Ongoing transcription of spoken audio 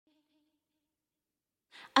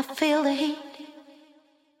I feel the heat.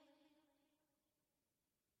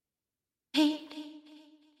 Heat.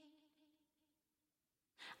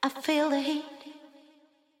 I feel the heat.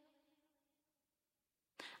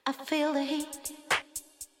 I feel the heat.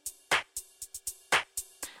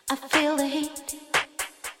 I feel the heat.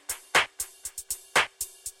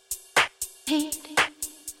 Heat.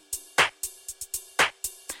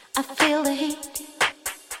 I feel the heat.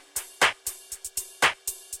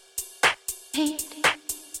 Heat.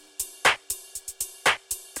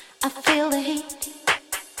 I feel the heat.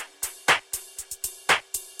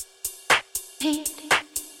 Heat.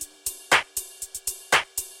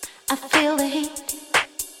 I feel the heat.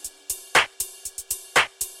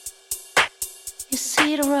 You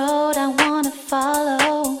see the road I wanna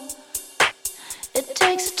follow. It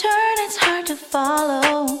takes a turn, it's hard to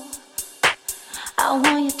follow. I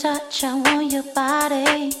want your touch, I want your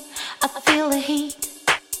body. I feel the heat.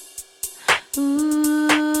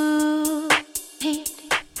 Ooh, heat.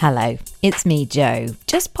 Hello, it's me, Jo,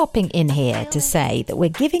 just popping in here to say that we're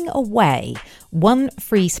giving away one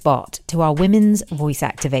free spot to our Women's Voice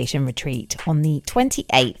Activation Retreat on the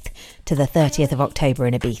 28th to the 30th of October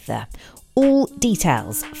in Ibiza. All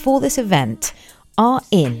details for this event are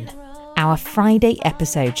in our Friday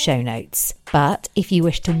episode show notes. But if you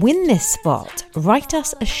wish to win this spot, write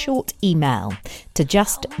us a short email to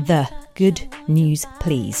just the good news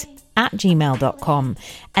please @gmail.com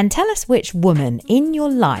and tell us which woman in your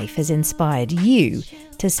life has inspired you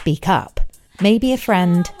to speak up. Maybe a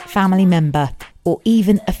friend, family member, or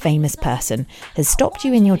even a famous person has stopped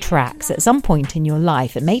you in your tracks at some point in your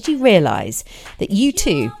life and made you realise that you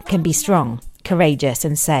too can be strong, courageous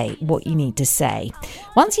and say what you need to say.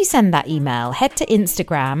 Once you send that email, head to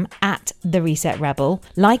Instagram @TheResetRebel,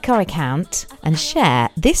 like our account and share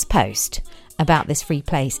this post about this free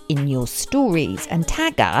place in your stories and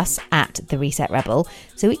tag us @TheResetRebel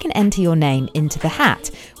so we can enter your name into the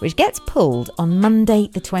hat, which gets pulled on Monday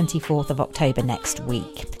the 24th of October next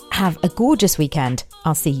week. Have a gorgeous weekend.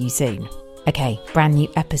 I'll see you soon. Okay, brand new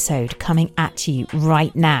episode coming at you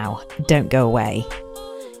right now. Don't go away.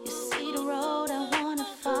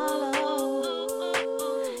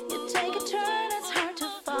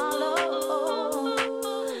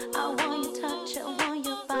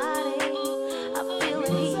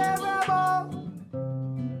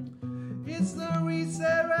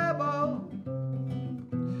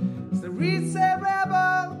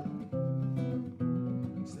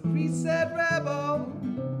 Reset Rebel,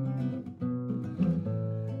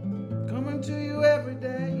 coming to you every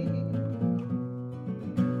day.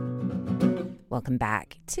 Welcome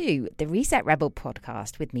back to the Reset Rebel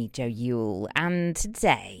podcast with me, Jo Yule. And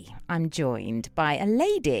today I'm joined by a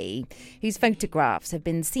lady whose photographs have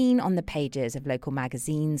been seen on the pages of local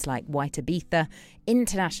magazines like White Ibiza,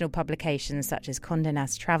 international publications such as Condé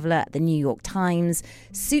Nast Traveller, the New York Times,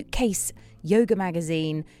 Suitcase Yoga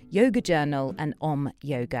Magazine, Yoga Journal and Om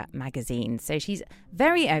Yoga Magazine. So she's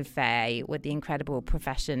very au fait with the incredible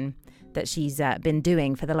profession that she's been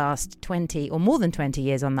doing for the last 20 or more than 20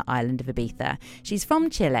 years on the island of Ibiza. She's from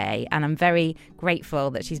Chile and I'm very grateful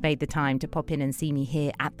that she's made the time to pop in and see me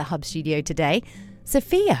here at the Hub Studio today.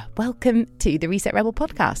 Sophia, welcome to the Reset Rebel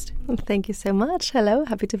podcast. Thank you so much. Hello,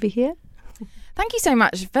 happy to be here. Thank you so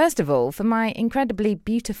much, first of all, for my incredibly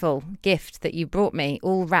beautiful gift that you brought me,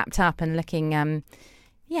 all wrapped up and looking,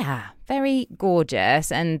 very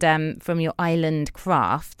gorgeous. And from your Island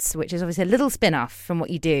Crafts, which is obviously a little spin-off from what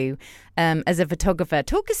you do as a photographer.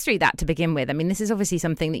 Talk us through that to begin with. I mean, this is obviously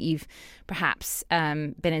something that you've perhaps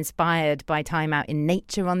been inspired by time out in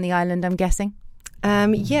nature on the island, I'm guessing.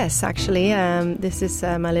 Yes, actually, this is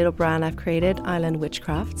my little brand I've created, Island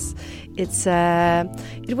Witchcrafts.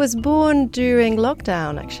 It was born during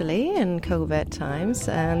lockdown, actually, in COVID times,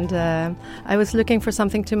 and I was looking for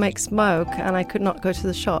something to make smoke, and I could not go to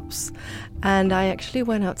the shops. And I actually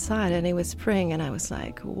went outside, and it was spring, and I was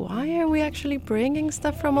like, why are we actually bringing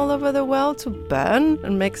stuff from all over the world to burn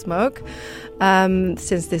and make smoke?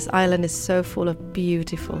 Since this island is so full of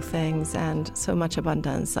beautiful things and so much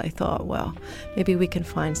abundance, I thought, well, maybe we can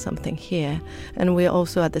find something here. And we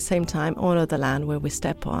also at the same time honor the land where we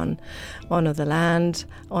step on, honor the land,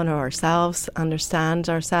 honor ourselves, understand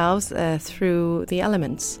ourselves through the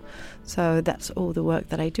elements. So that's all the work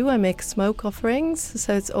that I do. I make smoke offerings.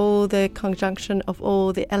 So it's all the conjunction of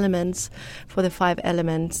all the elements for the 5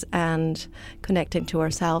 elements and connecting to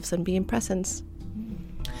ourselves and being present.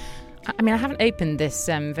 I mean, I haven't opened this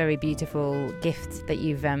very beautiful gift that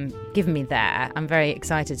you've given me there. I'm very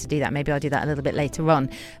excited to do that. Maybe I'll do that a little bit later on.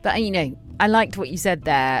 But, I liked what you said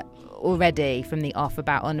there already from the off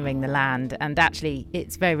about honouring the land. And actually,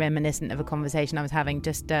 it's very reminiscent of a conversation I was having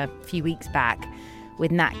just a few weeks back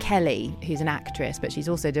with Nat Kelly, who's an actress, but she's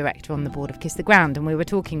also director on the board of Kiss the Ground. And we were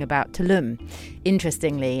talking about Tulum,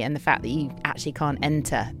 interestingly, and the fact that you actually can't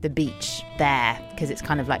enter the beach there because it's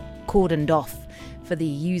kind of like cordoned off for the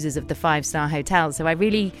users of the 5-star hotels. So I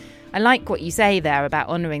like what you say there about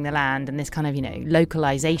honouring the land and this kind of,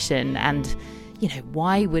 localisation and,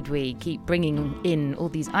 why would we keep bringing in all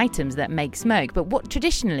these items that make smoke? But what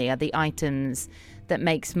traditionally are the items that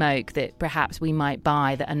make smoke that perhaps we might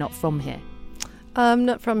buy that are not from here?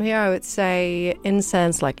 Not from here. I would say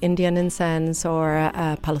incense, like Indian incense or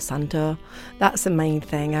Palo Santo. That's the main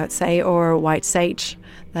thing, I would say, or white sage.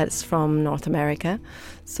 That's from North America.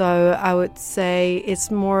 So I would say it's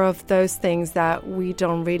more of those things that we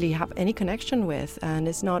don't really have any connection with, and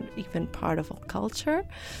it's not even part of our culture.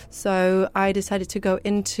 So I decided to go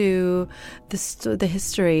into the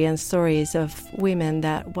history and stories of women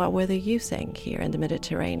what were they using here in the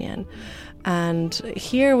Mediterranean. And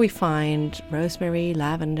here we find rosemary,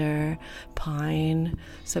 lavender, pine,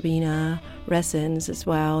 sabina, resins as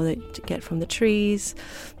well that you get from the trees.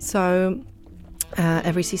 So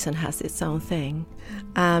every season has its own thing.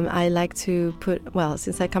 I like to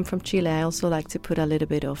since I come from Chile, I also like to put a little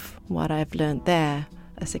bit of what I've learned there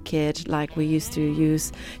as a kid. Like we used to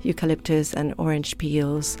use eucalyptus and orange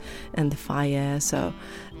peels and the fire. So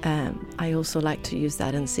I also like to use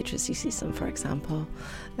that in citrusy season, for example.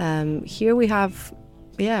 Here we have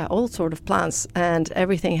all sort of plants, and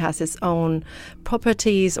everything has its own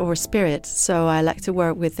properties or spirit. So I like to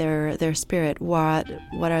work with their spirit. What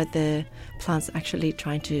are the plants actually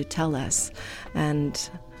trying to tell us? And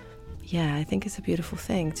I think it's a beautiful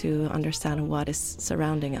thing to understand what is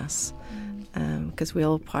surrounding us, because we're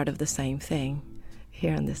all part of the same thing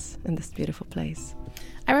here in this beautiful place.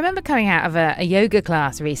 I remember coming out of a yoga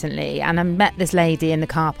class recently, and I met this lady in the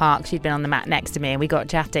car park. She'd been on the mat next to me, and we got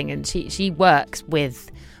chatting, and she works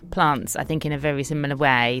with plants, I think, in a very similar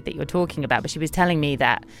way that you're talking about. But she was telling me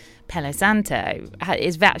that Palo Santo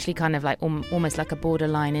is actually kind of like almost like a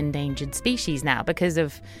borderline endangered species now, because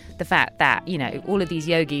of the fact that, all of these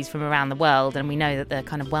yogis from around the world, and we know that the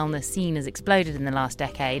kind of wellness scene has exploded in the last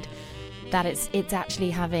decade, that it's actually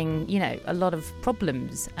having, a lot of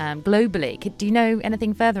problems globally. Do you know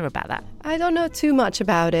anything further about that? I don't know too much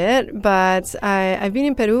about it, but I've been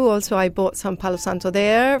in Peru also. I bought some Palo Santo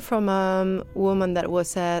there from a woman that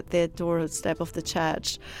was at the doorstep of the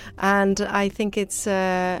church. And I think it's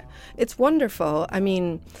wonderful. I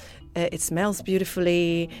mean, it smells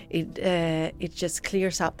beautifully. It just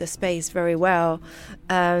clears up the space very well.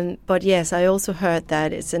 But yes, I also heard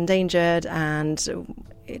that it's endangered and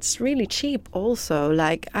it's really cheap also.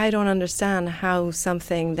 Like, I don't understand how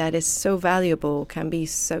something that is so valuable can be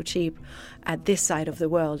so cheap at this side of the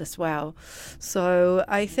world as well. So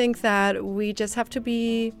I think that we just have to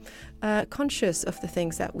be conscious of the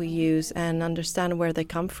things that we use and understand where they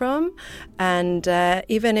come from. And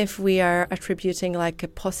even if we are attributing like a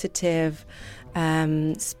positive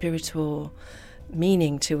spiritual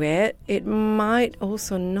meaning to it, it might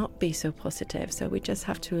also not be so positive. So we just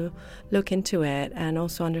have to look into it and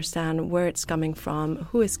also understand where it's coming from,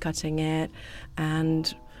 who is cutting it,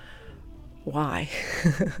 and why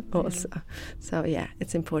also. So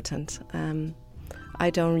it's important. I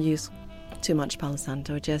don't use too much Palo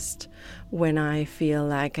Santo, just when I feel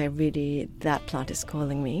like that plant is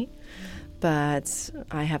calling me. But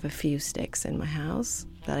I have a few sticks in my house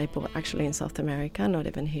that I bought actually in South America, not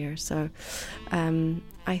even here. So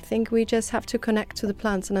I think we just have to connect to the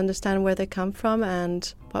plants and understand where they come from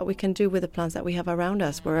and what we can do with the plants that we have around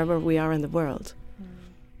us, wherever we are in the world.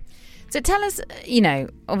 So tell us,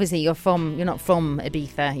 obviously you're not from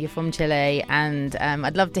Ibiza, you're from Chile, and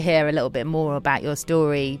I'd love to hear a little bit more about your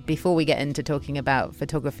story before we get into talking about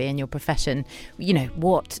photography and your profession.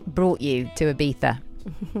 What brought you to Ibiza?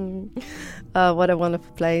 What a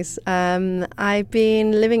wonderful place. I've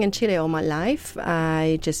been living in Chile all my life.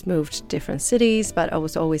 I just moved to different cities, but I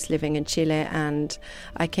was always living in Chile, and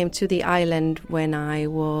I came to the island when I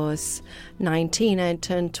was 19. I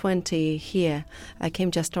turned 20 here. I came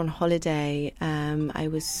just on holiday. I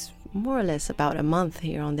was more or less about a month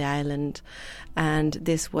here on the island, and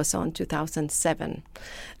this was on 2007.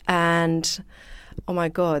 And oh my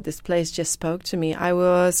God, this place just spoke to me. I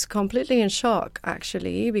was completely in shock,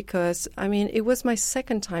 actually, because, it was my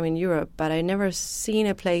second time in Europe, but I never seen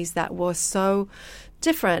a place that was so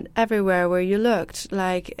different everywhere where you looked.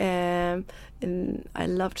 Like, I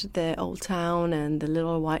loved the old town and the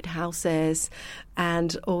little white houses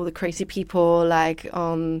and all the crazy people, like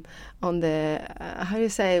on the, how do you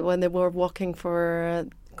say, when they were walking for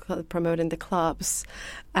promoting the clubs,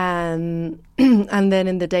 and then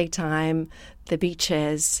in the daytime the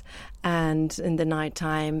beaches, and in the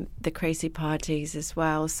nighttime, the crazy parties as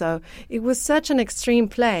well. So it was such an extreme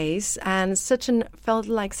place, and felt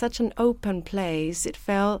like such an open place. It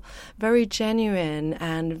felt very genuine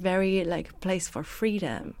and very like a place for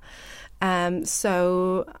freedom.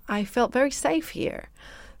 So I felt very safe here.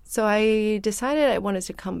 So I decided I wanted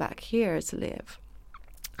to come back here to live.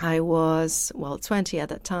 I was, 20 at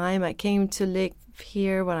that time. I came to live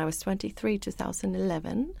here when I was 23,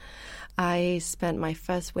 2011. I spent my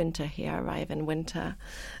first winter here, arrived in winter,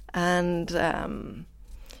 and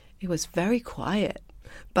it was very quiet.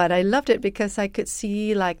 But I loved it because I could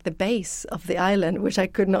see like the base of the island, which I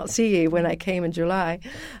could not see when I came in July.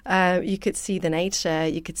 You could see the nature,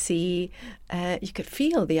 you could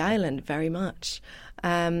feel the island very much.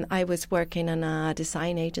 I was working in a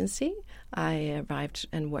design agency. I arrived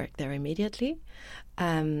and worked there immediately.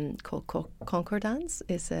 Called Concordance,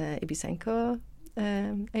 is a Ibizenco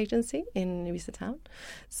agency in Ibiza town.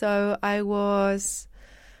 So I was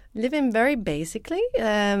living very basically.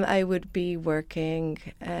 I would be working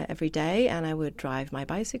every day, and I would drive my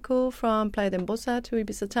bicycle from Playa de Embosa to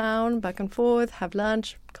Ibiza town, back and forth, have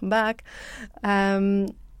lunch, come back.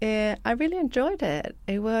 I really enjoyed it.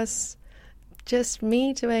 It was just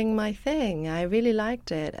me doing my thing. I really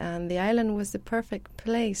liked it, and the island was the perfect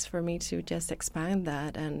place for me to just expand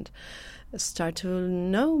that and start to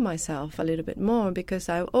know myself a little bit more, because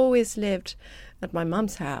I always lived at my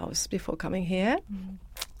mum's house before coming here.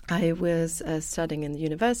 I was studying in the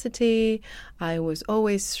university. I was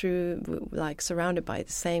always surrounded by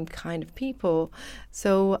the same kind of people.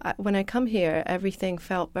 So when I come here, everything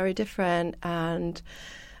felt very different. And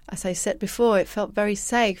as I said before, it felt very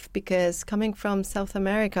safe, because coming from South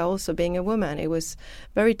America, also being a woman, it was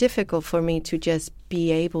very difficult for me to just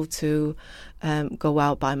be able to go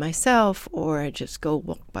out by myself or just go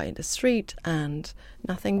walk by the street and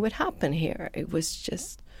nothing would happen here. It was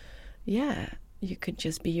just, you could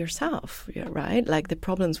just be yourself, right? Like the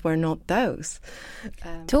problems were not those.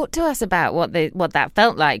 Talk to us about what that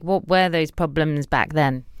felt like. What were those problems back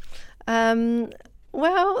then?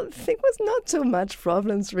 Well, I think it was not too much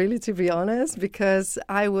problems, really, to be honest, because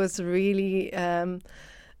I was really,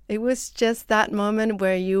 it was just that moment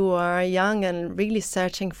where you are young and really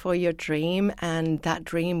searching for your dream, and that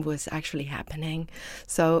dream was actually happening.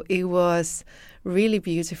 So it was really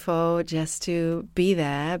beautiful just to be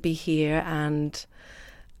there, be here, and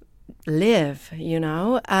live,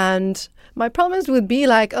 and my problems would be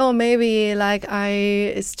like, maybe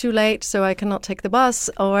it's too late, so I cannot take the bus,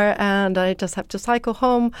 and I just have to cycle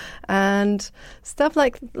home and stuff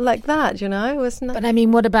like that, It was not. But I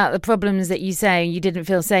mean, what about the problems that you say you didn't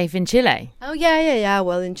feel safe in Chile? Oh yeah.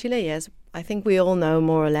 Well, in Chile, yes, I think we all know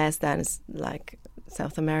more or less that it's like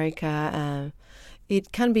South America.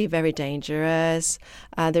 It can be very dangerous.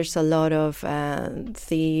 There's a lot of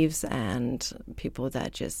thieves and people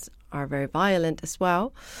that just are very violent as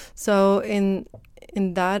well. So in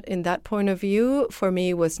that point of view, for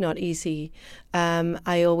me, it was not easy.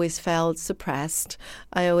 I always felt suppressed.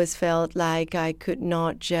 I always felt like I could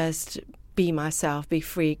not just be myself, be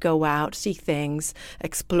free, go out, see things,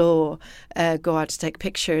 explore, go out to take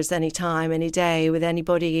pictures anytime, any day with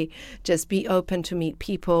anybody, just be open to meet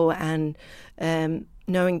people and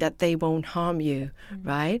knowing that they won't harm you,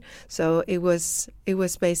 right? So it was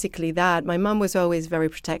basically that. My mum was always very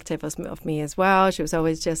protective of me as well. She was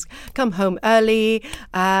always just come home early.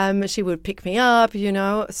 She would pick me up,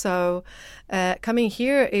 So coming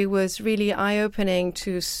here, it was really eye-opening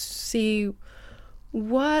to see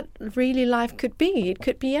what really life could be. It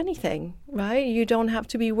could be anything, right? You don't have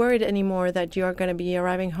to be worried anymore that you're going to be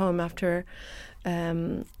arriving home after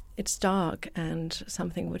it's dark and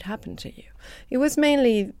something would happen to you. It was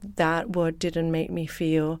mainly that what didn't make me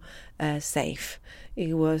feel safe.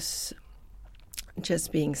 It was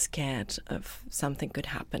just being scared of something could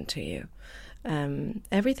happen to you.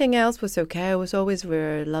 Everything else was okay. I was always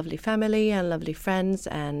with a lovely family and lovely friends,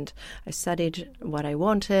 and I studied what I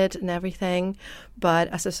wanted and everything. But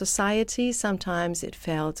as a society, sometimes it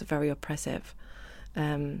felt very oppressive,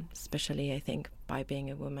 especially, I think, by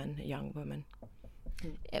being a woman, a young woman.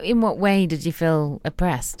 In what way did you feel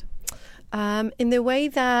oppressed? In the way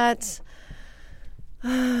that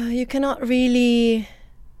you cannot really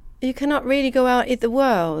go out in the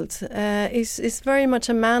world. It's very much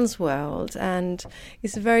a man's world, and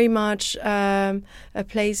it's very much a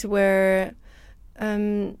place where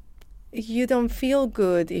you don't feel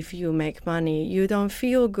good if you make money. You don't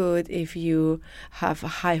feel good if you have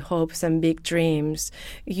high hopes and big dreams.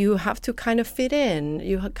 You have to kind of fit in.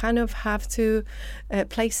 You kind of have to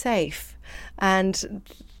play safe. And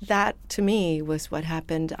that, to me, was what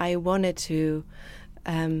happened. I wanted to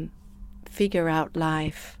figure out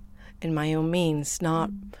life in my own means, not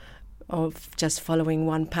of just following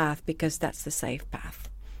one path because that's the safe path.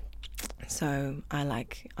 So I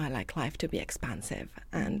like life to be expansive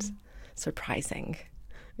and surprising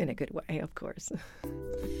in a good way, of course.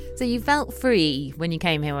 So you felt free when you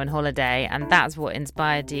came here on holiday, and that's what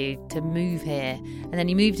inspired you to move here. And then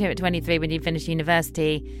you moved here at 23 when you finished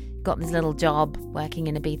university, got this little job working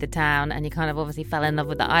in Ibiza town, and you kind of obviously fell in love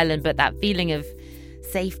with the island. But that feeling of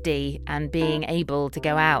safety and being able to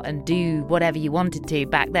go out and do whatever you wanted to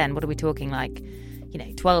back then, what are we talking, like,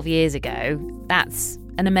 12 years ago, that's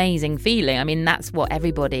an amazing feeling. I mean, that's what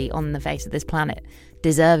everybody on the face of this planet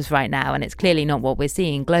deserves right now, and it's clearly not what we're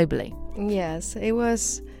seeing globally. Yes, it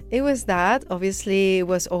was that. Obviously, it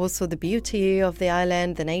was also the beauty of the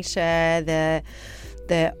island, the nature, the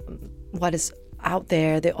what is out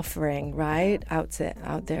there, the offering, right? Out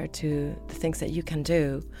there to the things that you can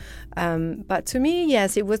do. But to me,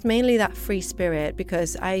 yes, it was mainly that free spirit,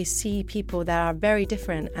 because I see people that are very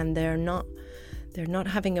different and they're not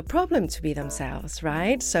having a problem to be themselves,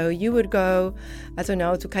 right? So you would go, I don't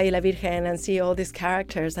know, to Calle la Virgen and see all these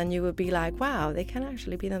characters, and you would be like, wow, they can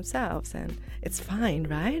actually be themselves, and it's fine,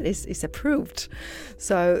 right? It's approved.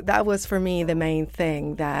 So that was for me the main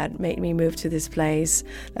thing that made me move to this place.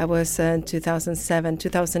 That was 2007,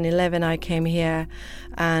 2011 I came here,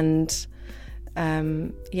 and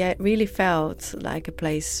it really felt like a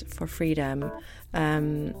place for freedom.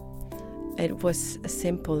 It was a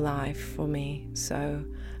simple life for me, so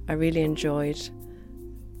I really enjoyed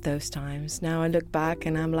those times. Now I look back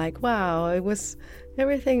and I'm like, wow,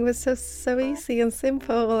 everything was so easy and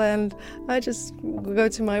simple, and I just go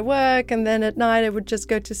to my work, and then at night I would just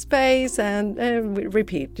go to space and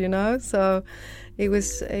repeat, So it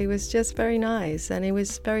was just very nice, and it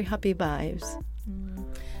was very happy vibes.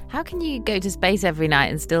 How can you go to space every night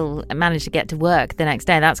and still manage to get to work the next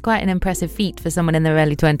day? That's quite an impressive feat for someone in their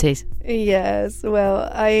early 20s. Yes, well,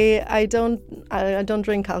 I don't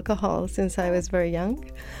drink alcohol since I was very young.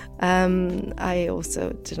 I also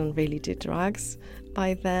didn't really do drugs.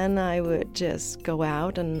 By then, I would just go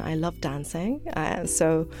out, and I love dancing.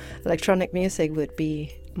 So electronic music would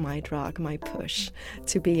be my drug, my push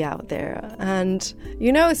to be out there. And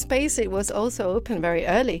space, it was also open very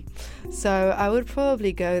early, so I would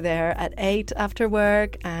probably go there at 8 after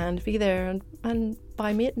work and be there, and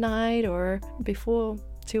by midnight or before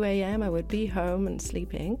 2 a.m. I would be home and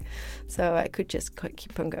sleeping, so I could just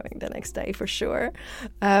keep on going the next day for sure.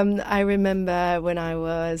 I remember when I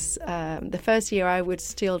was the first year I would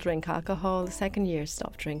still drink alcohol. The second year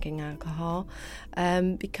stopped drinking alcohol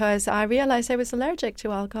because I realized I was allergic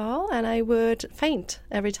to alcohol, and I would faint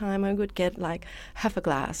every time I would get like half a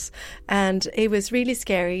glass, and it was really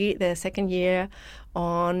scary. The second year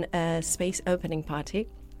on a space opening party,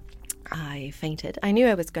 I fainted. I knew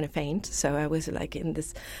I was going to faint, so I was like in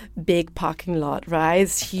this big parking lot, right?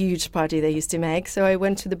 This huge party they used to make. So I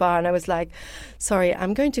went to the bar and I was like, sorry,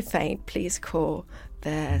 I'm going to faint. Please call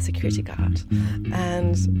the security guard.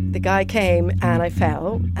 And the guy came, and I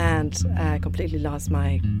fell and completely lost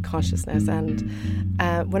my consciousness. And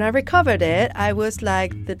when I recovered it, I was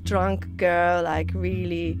like the drunk girl, like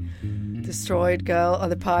really destroyed girl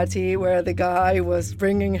on the party, where the guy was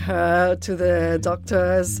bringing her to the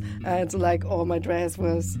doctors, and like all my dress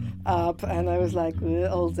was up, and I was like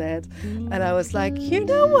all dead. And I was like, you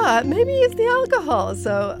know what, maybe it's the alcohol.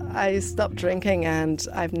 So I stopped drinking, and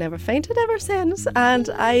I've never fainted ever since, and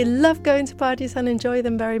I love going to parties and enjoy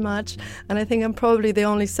them very much. And I think I'm probably the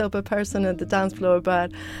only sober person at the dance floor,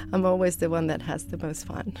 but I'm always the one that has the most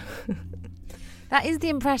fun. That is the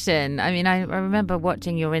impression. I mean, I remember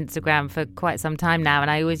watching your Instagram for quite some time now,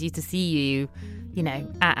 and I always used to see you,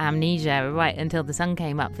 at Amnesia right until the sun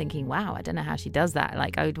came up, thinking, wow, I don't know how she does that.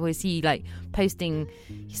 Like, I would always see you, like, posting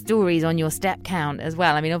stories on your step count as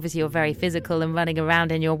well. I mean, obviously you're very physical and running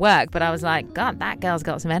around in your work, but I was like, God, that girl's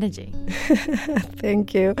got some energy.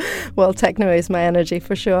 Thank you. Well, techno is my energy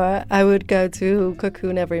for sure. I would go to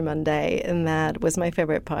Cocoon every Monday, and that was my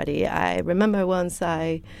favorite party. I remember once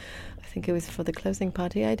I think it was for the closing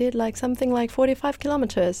party, I did like something like 45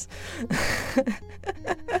 kilometers.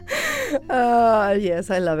 Yes,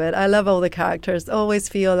 I love it. I love all the characters. Always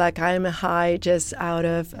feel like I'm a high just out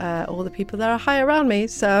of all the people that are high around me.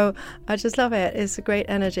 So I just love it. It's a great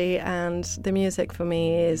energy, and the music for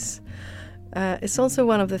me is it's also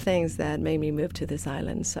one of the things that made me move to this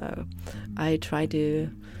island. So I try to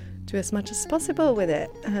do as much as possible with it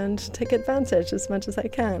and take advantage as much as I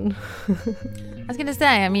can. I was going to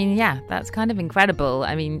say, I mean, yeah, that's kind of incredible.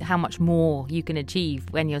 I mean, how much more you can achieve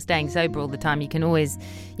when you're staying sober all the time. You can always,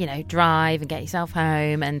 drive and get yourself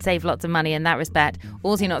home and save lots of money in that respect.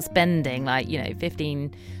 Also, you're not spending like,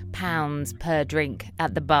 15 pounds per drink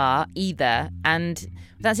at the bar either. And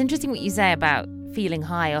that's interesting what you say about feeling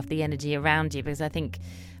high off the energy around you, because I think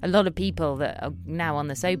a lot of people that are now on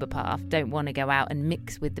the sober path don't want to go out and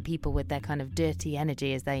mix with the people with their kind of dirty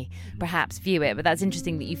energy as they perhaps view it. But that's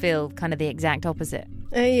interesting that you feel kind of the exact opposite.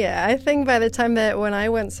 Yeah, I think by the time that when I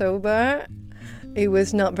went sober, it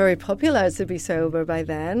was not very popular to be sober by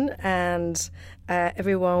then, and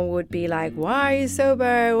everyone would be like, why are you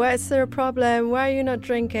sober? What's the problem? Why are you not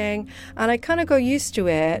drinking? And I kind of got used to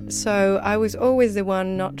it, so I was always the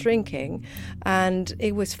one not drinking, and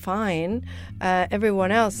it was fine.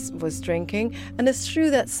 Everyone else was drinking, and it's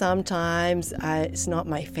true that sometimes it's not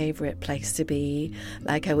my favorite place to be.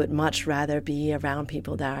 Like, I would much rather be around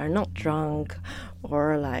people that are not drunk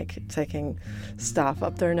or like taking stuff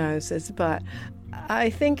up their noses, but I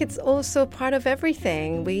think it's also part of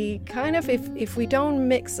everything. We kind of, if we don't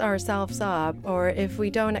mix ourselves up, or if we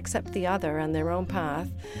don't accept the other and their own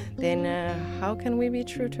path, then how can we be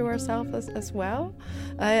true to ourselves as well?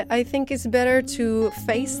 I think it's better to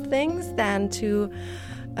face things than to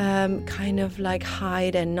kind of like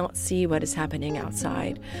hide and not see what is happening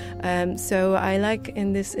outside. So I like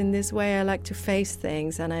in this way, I like to face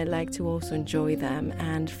things, and I like to also enjoy them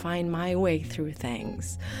and find my way through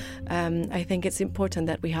things. I think it's important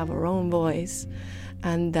that we have our own voice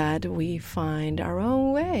and that we find our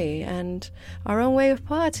own way and our own way of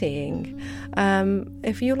partying.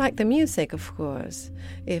 If you like the music, of course.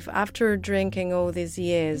 If after drinking all these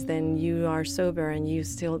years, then you are sober and you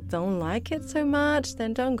still don't like it so much,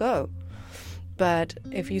 then don't go. But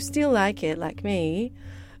if you still like it, like me,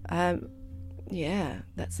 yeah,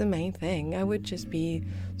 that's the main thing. I would just be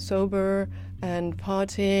sober and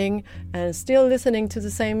partying and still listening to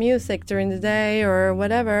the same music during the day or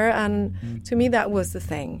whatever. And to me, that was the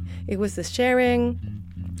thing. It was the sharing,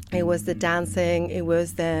 it was the dancing, it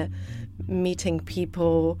was the meeting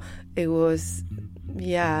people, it was,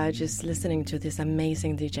 yeah, just listening to these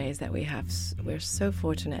amazing DJs that we have. We're so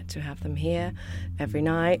fortunate to have them here every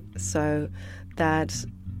night. So that's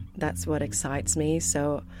what excites me.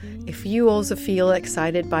 So if you also feel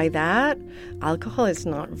excited by that, alcohol is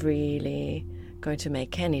not really going to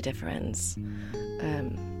make any difference.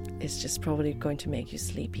 It's just probably going to make you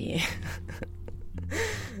sleepy.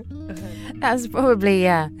 That's probably,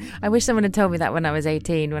 yeah. I wish someone had told me that when I was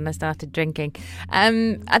 18, when I started drinking.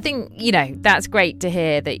 I think, that's great to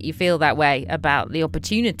hear that you feel that way about the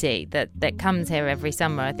opportunity that comes here every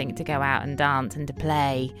summer, I think, to go out and dance and to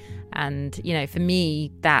play. And, for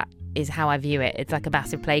me, that is how I view it. It's like a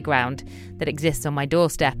massive playground that exists on my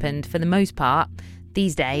doorstep. And for the most part,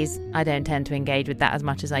 these days, I don't tend to engage with that as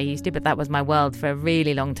much as I used to, but that was my world for a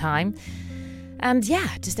really long time. And yeah,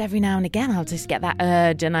 just every now and again, I'll just get that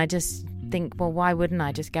urge and I just think, well, why wouldn't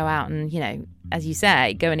I just go out and, as you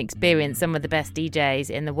say, go and experience some of the best DJs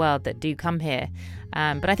in the world that do come here.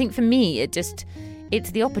 But I think for me,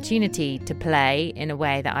 it's the opportunity to play in a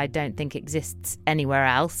way that I don't think exists anywhere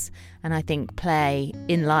else. And I think play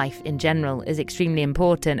in life in general is extremely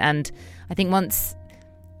important. And I think once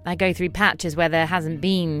I go through patches where there hasn't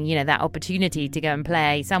been, that opportunity to go and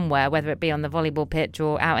play somewhere, whether it be on the volleyball pitch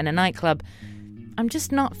or out in a nightclub, I'm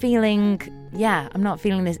just not feeling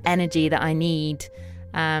this energy that I need.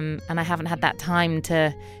 And I haven't had that time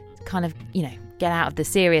to kind of, get out of the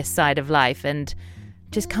serious side of life and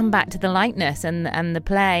just come back to the lightness and the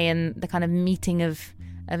play and the kind of meeting of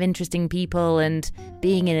interesting people and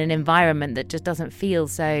being in an environment that just doesn't feel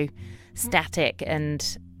so static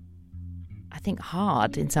and I think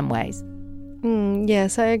hard in some ways.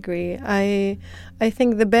 Yes, I agree. I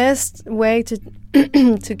think the best way to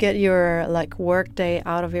to get your work day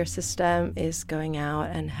out of your system is going out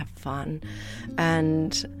and have fun,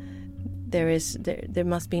 and there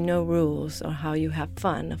must be no rules on how you have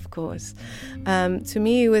fun, of course. To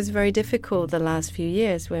me, it was very difficult the last few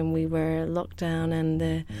years when we were locked down and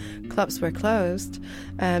the clubs were closed,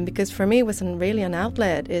 because for me it wasn't really an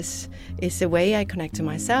outlet. It's a way I connect to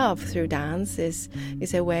myself through dance. Is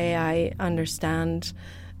a way I understand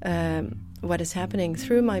what is happening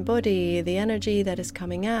through my body, the energy that is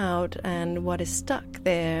coming out and what is stuck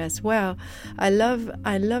there as well. I love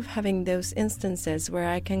having those instances where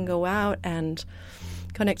I can go out and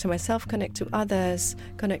connect to myself, connect to others,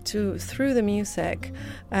 connect to through the music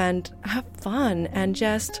and have fun and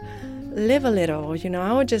just live a little,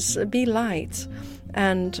 I would just be light.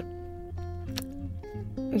 And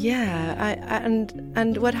yeah,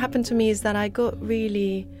 and what happened to me is that I got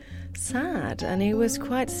really sad, and it was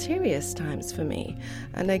quite serious times for me.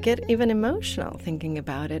 And I get even emotional thinking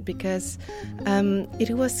about it, because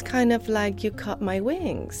it was kind of like you cut my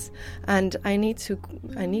wings, and I need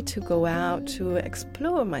to go out to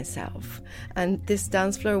explore myself. And this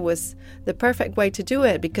dance floor was the perfect way to do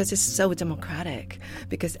it, because it's so democratic,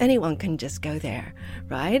 because anyone can just go there,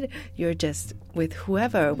 right? You're just with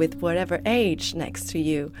whoever, with whatever age next to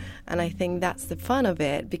you. And I think that's the fun of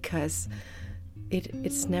it, because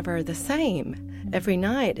it's never the same. Every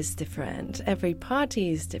night is different. Every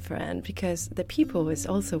party is different, because the people is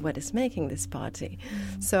also what is making this party.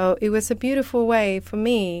 So it was a beautiful way for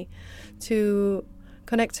me to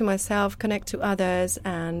connect to myself, connect to others,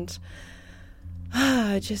 and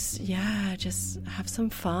just have some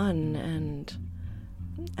fun,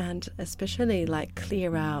 and especially like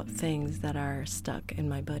clear out things that are stuck in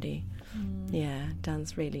my body. Yeah,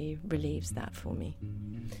 dance really relieves that for me.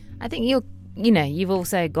 I think you've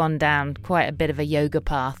also gone down quite a bit of a yoga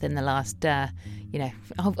path in the last,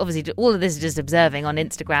 obviously all of this is just observing on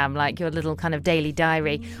Instagram, like your little kind of daily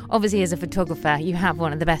diary. Obviously, as a photographer, you have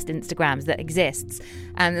one of the best Instagrams that exists,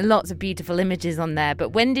 and lots of beautiful images on there. But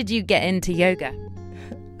when did you get into yoga?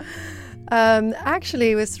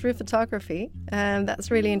 Actually, it was through photography. That's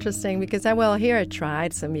really interesting, because I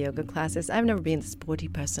tried some yoga classes. I've never been a sporty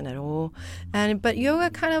person at all, but yoga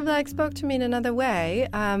kind of like spoke to me in another way.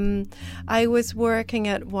 I was working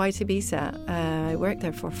at White Ibiza. I worked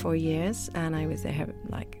there for 4 years, and I was there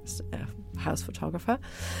like a house photographer.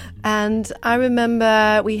 And I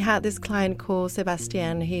remember we had this client called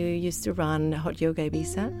Sebastian, who used to run Hot Yoga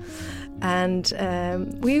Ibiza. And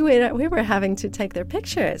we were having to take their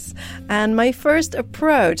pictures. And my first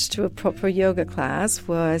approach to a proper yoga class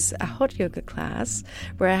was a hot yoga class,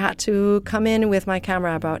 where I had to come in with my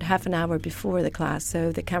camera about half an hour before the class,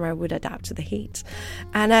 so the camera would adapt to the heat.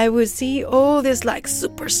 And I would see all these like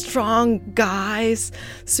super strong guys,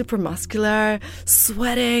 super muscular,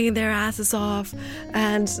 sweating their asses off.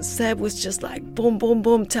 And Seb was just like boom, boom,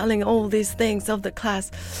 boom, telling all these things of the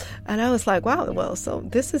class. And I was like, wow, well, so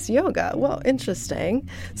this is yoga. Well, interesting.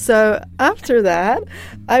 So after that,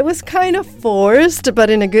 I was kind of forced, but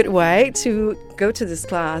in a good way, to go to this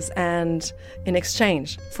class and in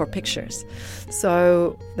exchange for pictures.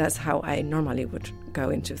 So that's how I normally would go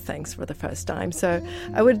into things for the first time. So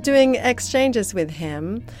I was doing exchanges with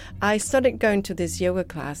him. I started going to these yoga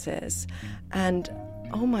classes, and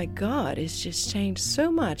oh my God, it's just changed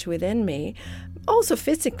so much within me. Also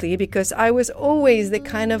physically, because I was always the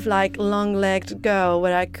kind of like long-legged girl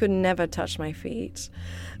where I could never touch my feet.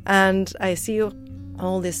 And I see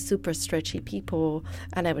all these super stretchy people,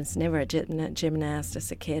 and I was never a gymnast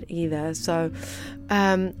as a kid either. So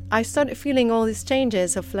I started feeling all these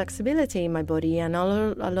changes of flexibility in my body and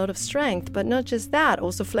a lot of strength, but not just that,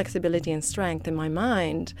 also flexibility and strength in my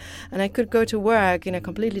mind. And I could go to work in a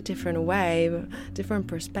completely different way, different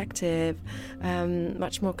perspective,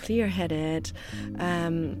 much more clear-headed.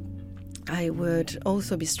 I would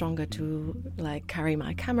also be stronger to like carry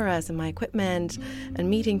my cameras and my equipment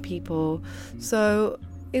and meeting people. So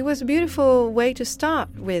it was a beautiful way to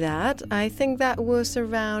start with that. I think that was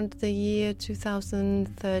around the year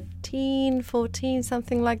 2013, 14,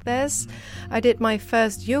 something like this. I did my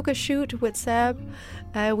first yoga shoot with Seb.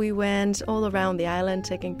 We went all around the island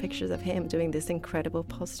taking pictures of him doing these incredible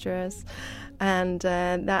postures. And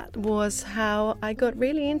that was how I got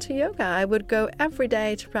really into yoga. I would go every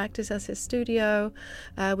day to practice at his studio.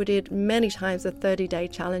 We did many times the 30-day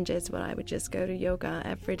challenges where I would just go to yoga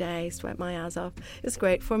every day, sweat my ass off. It's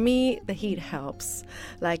great. For me, the heat helps.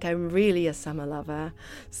 Like, I'm really a summer lover.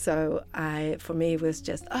 So for me, it was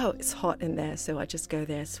just, it's hot in there. So I just go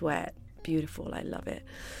there, sweat. Beautiful. I love it.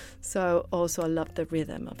 So also I love the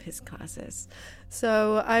rhythm of his classes.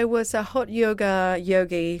 So I was a hot yoga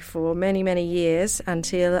yogi for many, many years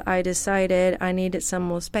until I decided I needed some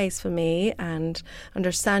more space for me and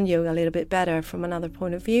understand yoga a little bit better from another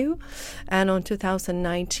point of view. And on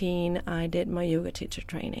 2019, I did my yoga teacher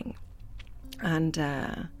training. And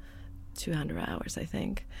 200 hours, I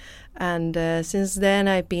think. And since then,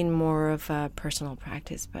 I've been more of a personal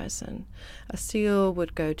practice person. I still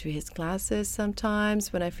would go to his classes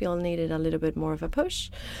sometimes when I feel needed a little bit more of a push.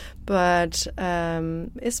 But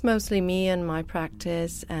it's mostly me and my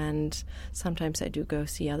practice. And sometimes I do go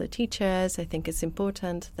see other teachers. I think it's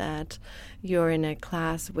important that you're in a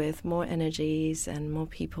class with more energies and more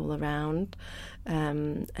people around.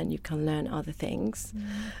 And you can learn other things.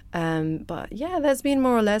 But yeah, that's been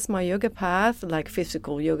more or less my yoga path, like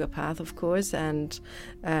physical yoga path, of course, and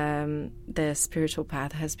the spiritual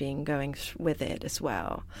path has been going with it as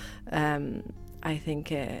well. I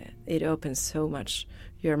think it opens so much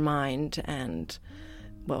your mind and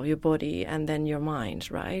your body and then your mind,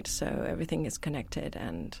 right? So everything is connected,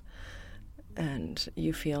 and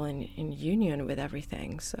you feel in union with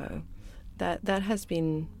everything. So that has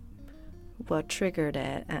been what triggered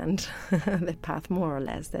it, and the path more or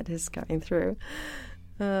less that is going through.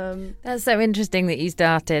 That's so interesting that you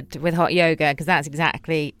started with hot yoga, because that's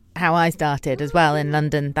exactly how I started as well in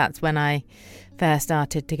London. That's when I first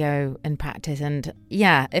started to go and practice, and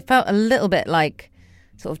yeah, it felt a little bit like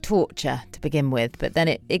sort of torture to begin with, but then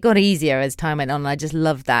it got easier as time went on. I just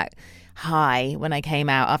loved that high when I came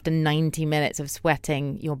out after 90 minutes of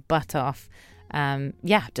sweating your butt off.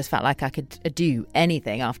 Just felt like I could do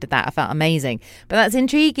anything after that. I felt amazing. But that's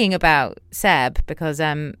intriguing about Seb, because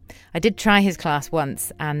I did try his class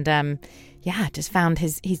once, and just found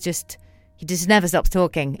he just never stops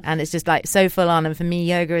talking, and it's just like so full on. And for me,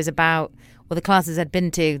 yoga is about, well, the classes I'd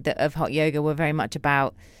been to of hot yoga were very much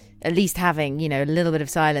about at least having, a little bit of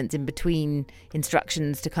silence in between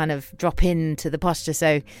instructions to kind of drop into the posture.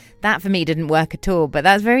 So that for me didn't work at all. But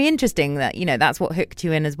that's very interesting that, that's what hooked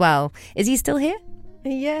you in as well. Is he still here?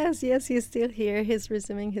 Yes, he's still here. He's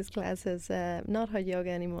resuming his classes, not hot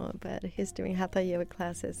yoga anymore, but he's doing hatha yoga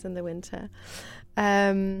classes in the winter.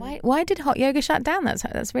 Why did hot yoga shut down?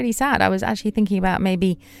 That's really sad. I was actually thinking about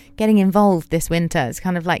maybe getting involved this winter. It's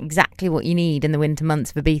kind of like exactly what you need in the winter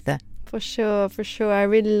months of Ibiza. For sure. I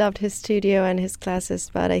really loved his studio and his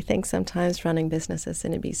classes, but I think sometimes running businesses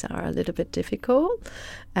in Ibiza are a little bit difficult,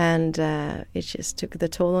 and it just took the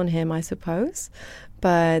toll on him, I suppose.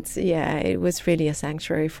 But yeah, it was really a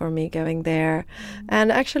sanctuary for me going there.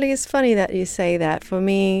 And actually, it's funny that you say that. For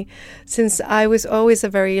me, since I was always a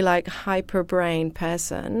very hyper brain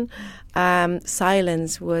person,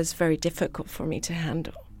 silence was very difficult for me to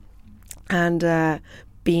handle. And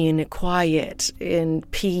being quiet in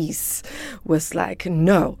peace was like,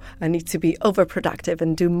 no, I need to be overproductive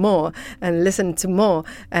and do more and listen to more.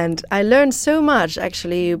 And I learned so much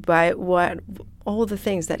actually by all the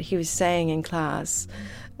things that he was saying in class.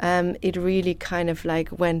 It really kind of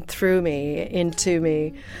went through me, into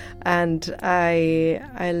me, and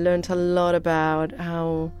I learned a lot about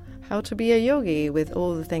how to be a yogi with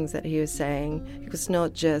all the things that he was saying. He was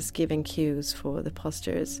not just giving cues for the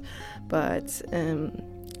postures, but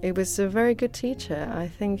it was a very good teacher. I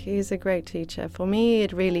think he's a great teacher. For me,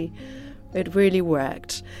 it really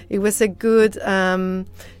worked. It was a good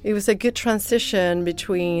transition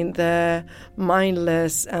between the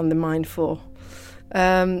mindless and the mindful.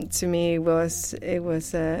 To me,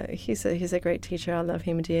 he's a great teacher. I love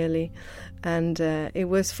him dearly, and it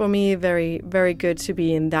was for me very, very good to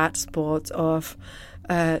be in that spot of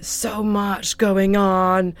so much going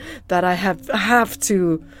on that I have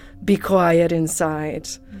to be quiet inside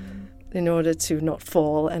in order to not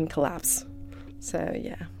fall and collapse. So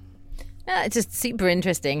yeah. It's just super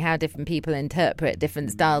interesting how different people interpret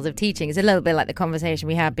different styles of teaching. It's a little bit like the conversation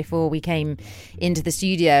we had before we came into the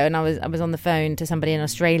studio, and I was on the phone to somebody in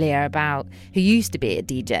Australia who used to be a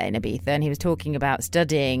DJ in Ibiza, and he was talking about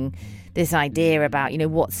studying this idea about,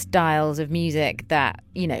 what styles of music that,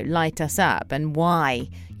 light us up, and why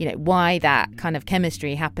that kind of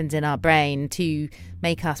chemistry happens in our brain to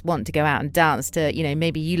make us want to go out and dance to,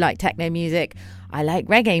 maybe you like techno music, I like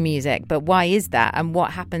reggae music, but why is that? And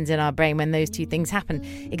what happens in our brain when those two things happen?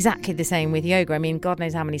 Exactly the same with yoga. I mean, God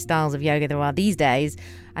knows how many styles of yoga there are these days.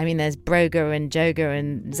 I mean, there's Broga and Joga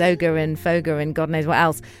and Zoga and Foga and God knows what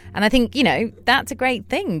else. And I think, that's a great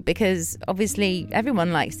thing, because obviously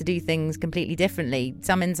everyone likes to do things completely differently.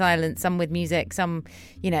 Some in silence, some with music, some,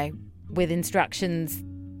 with instructions.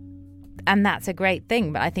 And that's a great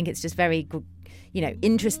thing. But I think it's just very,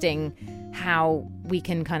 interesting how we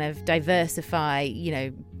can kind of diversify,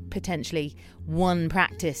 potentially one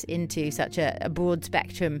practice into such a broad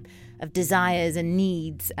spectrum of desires and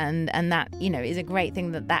needs, and that, is a great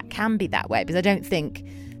thing that can be that way, because I don't think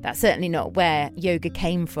that's certainly not where yoga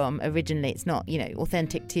came from originally. It's not,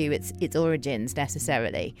 authentic to its origins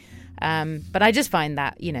necessarily. But I just find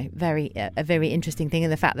that, a very interesting thing,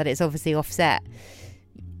 and the fact that it's obviously offset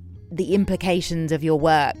the implications of your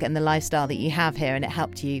work and the lifestyle that you have here, and it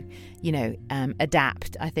helped you,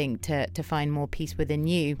 adapt, I think, to find more peace within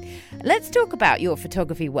you. Let's talk about your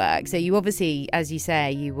photography work. So you obviously, as you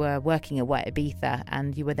say, you were working at White Ibiza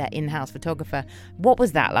and you were their in-house photographer. What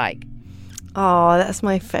was that like? Oh, that's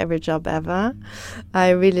my favorite job ever. I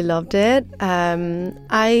really loved it.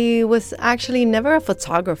 I was actually never a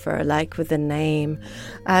photographer, like with a name.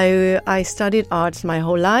 I studied arts my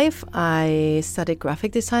whole life. I studied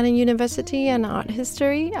graphic design in university and art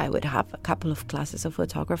history. I would have a couple of classes of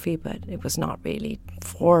photography, but it was not really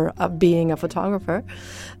for being a photographer.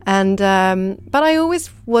 And but I always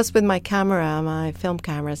was with my camera, my film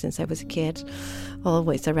camera, since I was a kid,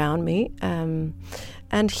 always around me.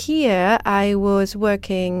 And here I was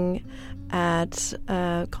working at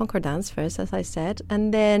Concord Dance first, as I said,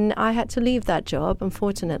 and then I had to leave that job,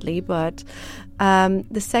 unfortunately. But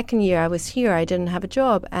the second year I was here, I didn't have a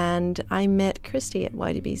job, and I met Christy at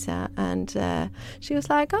White Ibiza, and she was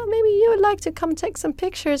like, "Oh, maybe you would like to come take some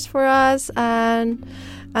pictures for us." And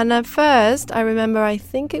at first, I remember, I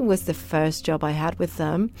think it was the first job I had with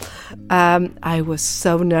them. I was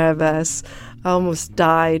so nervous. I almost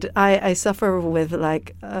died. I suffer with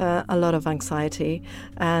like a lot of anxiety,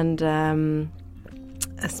 and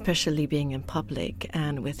especially being in public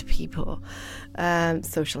and with people.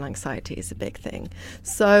 Social anxiety is a big thing.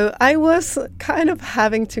 So I was kind of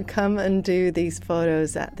having to come and do these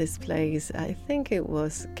photos at this place. I think it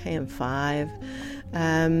was KM5.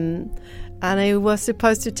 And I was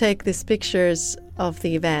supposed to take these pictures of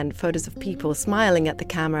the event, photos of people smiling at the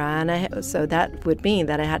camera, and so that would mean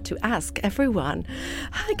that I had to ask everyone,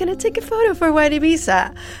 "Hi, can I take a photo for White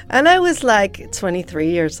Ibiza?" And I was like 23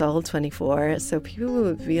 years old, 24, so people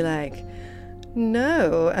would be like,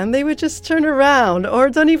 "No," and they would just turn around or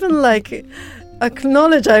don't even like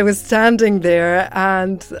acknowledge I was standing there.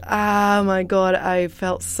 And oh my God, I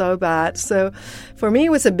felt so bad. So for me,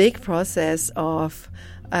 it was a big process of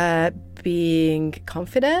being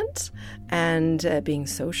confident and being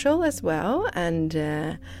social as well, and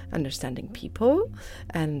understanding people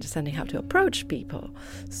and understanding how to approach people.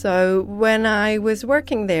 So when I was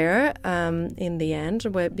working there, in the end,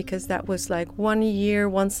 because that was like 1 year,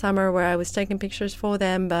 one summer where I was taking pictures for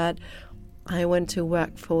them, but I went to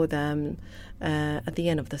work for them at the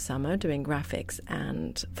end of the summer doing graphics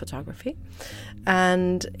and photography.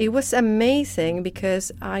 And it was amazing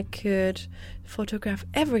because I could photograph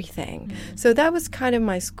everything. So that was kind of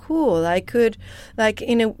my school. I could, like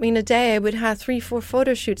in a day, I would have 3-4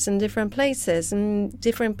 photo shoots in different places and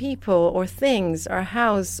different people or things or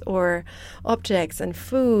house or objects and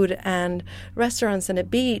food and restaurants and a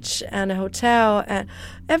beach and a hotel and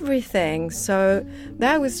everything. So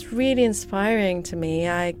that was really inspiring to me.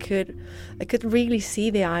 I could really see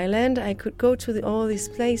the island. I could go to all these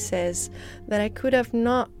places that I could have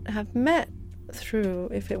not have met through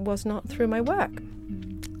if it was not through my work.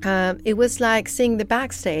 It was like seeing the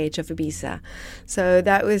backstage of Ibiza. So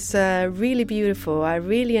that was really beautiful. I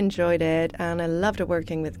really enjoyed it, and I loved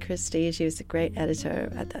working with Christy. She was a great editor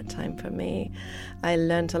at that time for me. I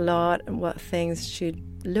learned a lot on what things should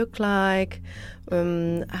look like,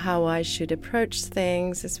 how I should approach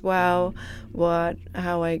things as well,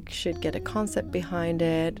 how I should get a concept behind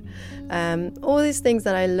it. All these things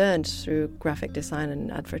that I learned through graphic design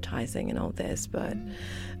and advertising and all this, but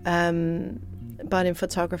in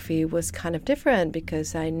photography it was kind of different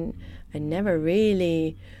because I never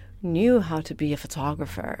really knew how to be a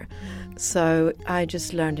photographer. So I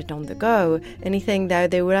just learned it on the go. Anything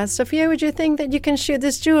that they would ask, "Sophia, would you think that you can shoot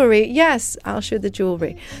this jewelry?" "Yes, I'll shoot the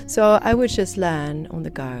jewelry." So I would just learn on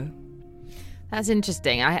the go. That's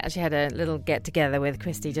interesting. I actually had a little get together with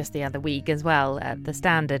Christy just the other week as well at the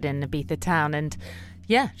Standard in Ibiza town, and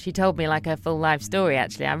yeah, she told me like her full life story,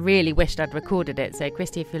 actually. I really wished I'd recorded it. So,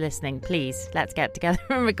 Christy, if you're listening, please, let's get together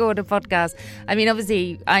and record a podcast. I mean,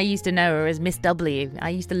 obviously, I used to know her as Miss W. I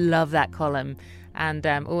used to love that column and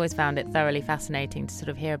always found it thoroughly fascinating to sort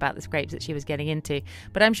of hear about the scrapes that she was getting into.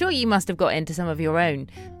 But I'm sure you must have got into some of your own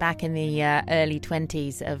back in the early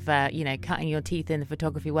 20s of, cutting your teeth in the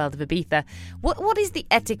photography world of Ibiza. What is the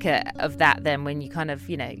etiquette of that then when you kind of,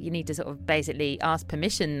 you need to sort of basically ask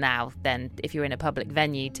permission now then if you're in a public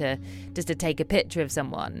venue to take a picture of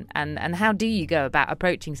someone? And how do you go about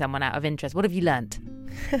approaching someone out of interest? What have you learnt?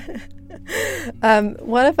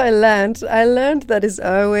 What have I learned? I learned that it's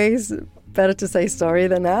always better to say sorry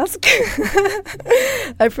than ask.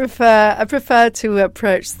 I prefer to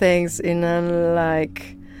approach things in a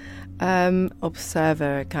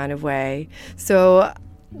observer kind of way. So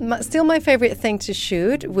still my favorite thing to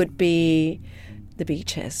shoot would be the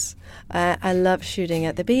beaches. I love shooting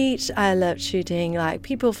at the beach. I love shooting like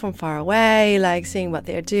people from far away, like seeing what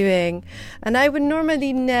they're doing. And I would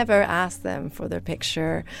normally never ask them for their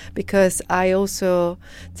picture because I also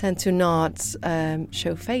tend to not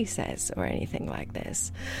show faces or anything like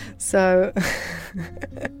this. So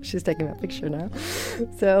she's taking my picture now.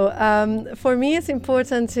 So for me, it's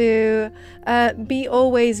important to be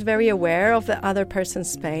always very aware of the other person's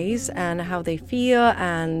space and how they feel,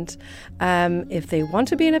 and if they want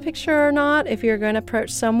to be in a picture or not, if you're going to approach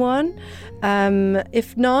someone.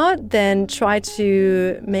 If not, then try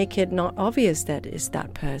to make it not obvious that it's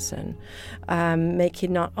that person. Make it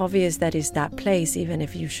not obvious that it's that place, even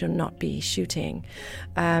if you should not be shooting.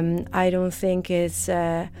 I don't think it's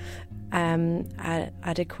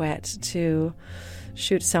adequate to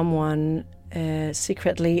shoot someone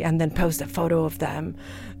secretly and then post a photo of them.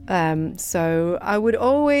 So I would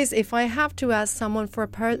always, if I have to ask someone for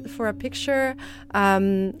a picture,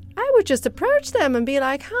 I would just approach them and be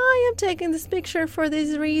like, "Hi, I'm taking this picture for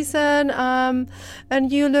this reason,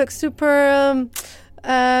 and you look super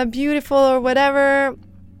beautiful or whatever.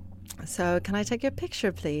 So can I take your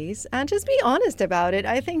picture, please?" And just be honest about it.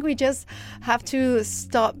 I think we just have to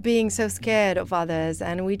stop being so scared of others,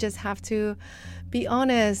 and we just have to be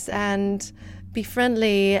honest and be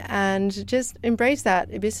friendly and just embrace that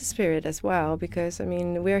business spirit as well, because I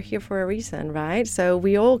mean, we're here for a reason, right? So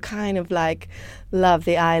we all kind of like love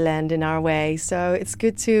the island in our way, so it's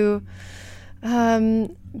good to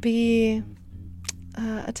be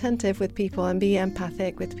attentive with people and be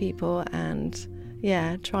empathic with people, and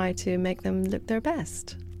try to make them look their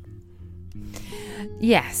best.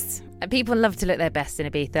 Yes, people love to look their best in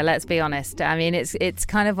Ibiza, let's be honest. I mean, it's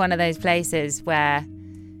kind of one of those places where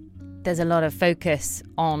there's a lot of focus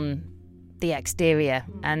on the exterior,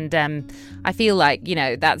 and I feel like, you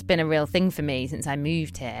know, that's been a real thing for me since I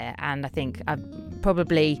moved here. And I think I've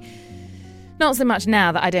probably, not so much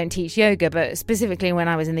now that I don't teach yoga, but specifically when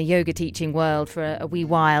I was in the yoga teaching world for a wee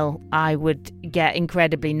while, I would get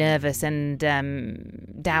incredibly nervous and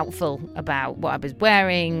doubtful about what I was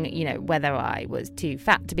wearing, you know, whether I was too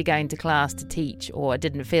fat to be going to class to teach, or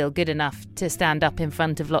didn't feel good enough to stand up in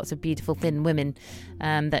front of lots of beautiful thin women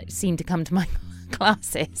that seemed to come to my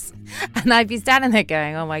classes. And I'd be standing there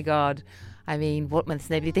going, oh my God, I mean, what must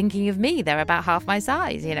they be thinking of me? They're about half my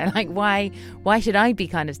size, you know, like why should I be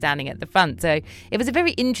kind of standing at the front? So it was a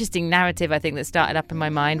very interesting narrative, I think, that started up in my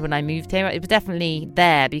mind when I moved here. It was definitely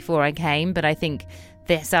there before I came, but I think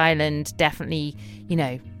this island definitely, you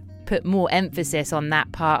know, put more emphasis on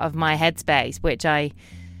that part of my headspace, which I,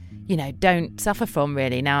 you know, don't suffer from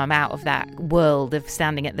really. Now I'm out of that world of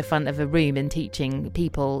standing at the front of a room and teaching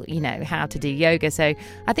people, you know, how to do yoga. So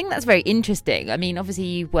I think that's very interesting. I mean, obviously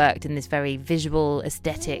you've worked in this very visual,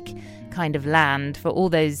 aesthetic kind of land for all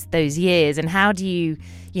those years. And how do you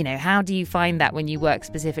find that when you work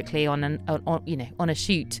specifically on a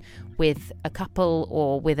shoot with a couple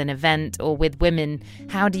or with an event or with women?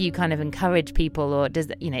 How do you kind of encourage people, or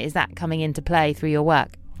is that coming into play through your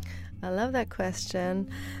work? I love that question.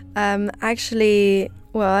 Actually,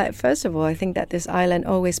 well, first of all, I think that this island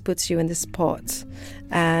always puts you in the spot.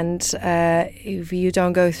 And if you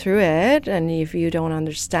don't go through it, and if you don't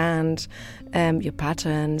understand your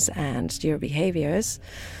patterns and your behaviors,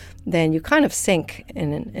 then you kind of sink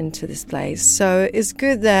into this place. So it's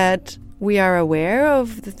good that we are aware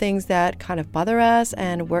of the things that kind of bother us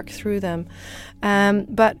and work through them.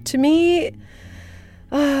 But to me,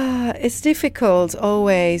 it's difficult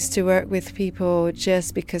always to work with people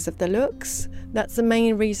just because of the looks. That's the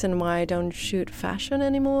main reason why I don't shoot fashion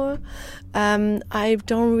anymore. I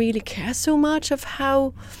don't really care so much of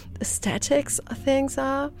how aesthetics things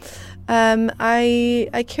are.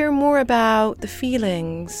 I care more about the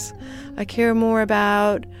feelings. I care more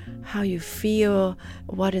about how you feel,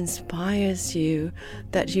 what inspires you,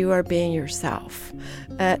 that you are being yourself.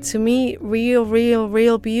 To me,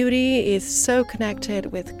 real beauty is so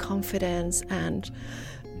connected with confidence and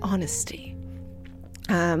honesty.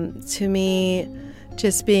 To me,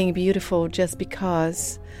 just being beautiful just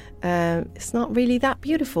because it's not really that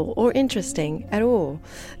beautiful or interesting at all.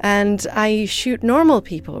 And I shoot normal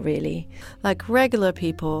people, really, like regular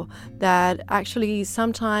people that actually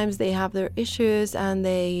sometimes they have their issues and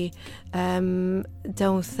they don't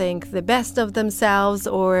think the best of themselves,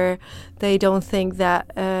 or they don't think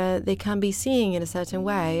that they can be seen in a certain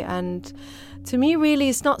way. And to me, really,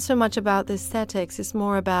 it's not so much about the aesthetics, it's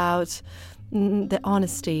more about the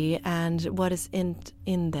honesty and what is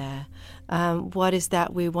in there. What is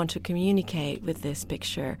that we want to communicate with this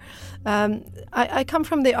picture? I come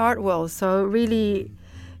from the art world, so really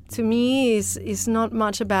to me is not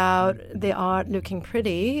much about the art looking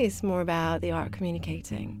pretty. It's more about the art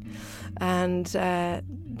communicating, and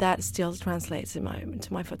that still translates to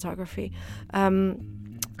my photography.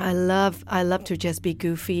 I love to just be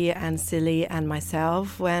goofy and silly and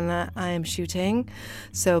myself when I am shooting,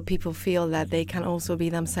 so people feel that they can also be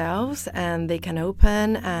themselves and they can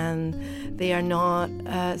open and they are not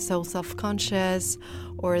so self-conscious,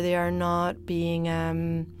 or they are not being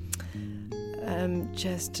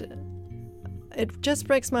it just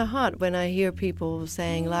breaks my heart when I hear people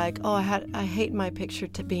saying like, oh, I hate my picture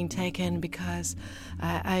being taken because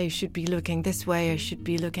I should be looking this way, I should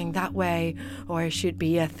be looking that way, or I should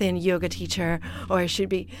be a thin yoga teacher, or I should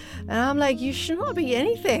be... And I'm like, you should not be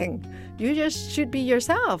anything. You just should be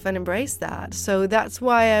yourself and embrace that. So that's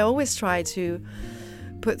why I always try to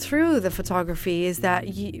put through the photography is that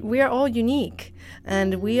we are all unique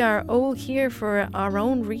and we are all here for our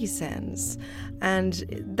own reasons, and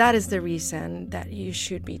that is the reason that you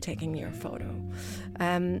should be taking your photo.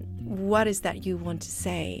 What is that you want to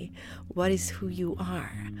say? What is who you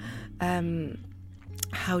are?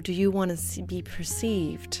 How do you want to be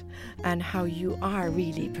perceived, and how you are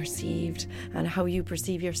really perceived, and how you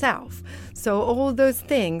perceive yourself? So all those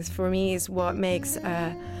things for me is what makes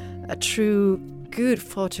a true good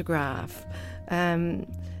photograph,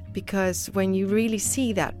 because when you really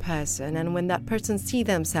see that person, and when that person see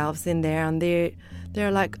themselves in there, and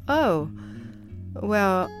they're like, oh,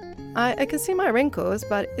 well, I can see my wrinkles,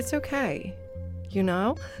 but it's okay, you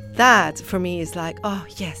know? That for me is like, oh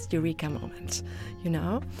yes, eureka moment, you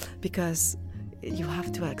know? Because you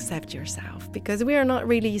have to accept yourself, because we are not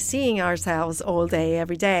really seeing ourselves all day,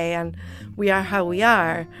 every day, and we are how we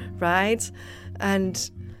are, right?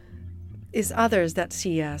 And it's others that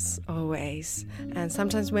see us always. And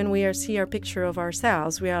sometimes when we see our picture of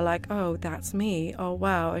ourselves, we are like, oh, that's me. Oh,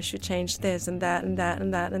 wow, I should change this and that and that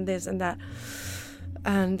and that and this and that.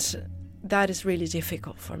 And that is really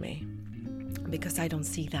difficult for me because I don't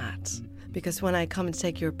see that. Because when I come and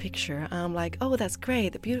take your picture, I'm like, oh, that's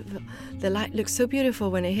great. The light looks so beautiful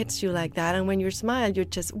when it hits you like that. And when you smile, you're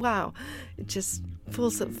just, wow, it just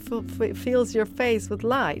fills your face with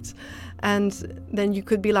light. And then you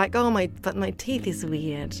could be like, oh, but my teeth is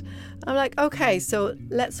weird. I'm like, okay, so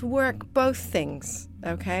let's work both things,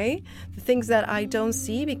 okay? The things that I don't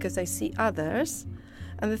see because I see others,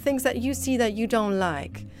 and the things that you see that you don't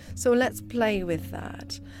like. So let's play with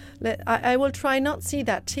that. I will try not see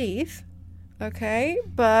that teeth, okay?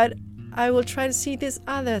 But I will try to see this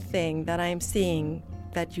other thing that I'm seeing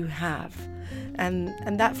that you have.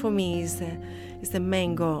 And that for me is the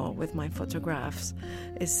main goal with my photographs,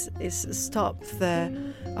 is stop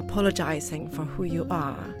the apologizing for who you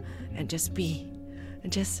are and just be,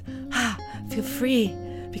 and just feel free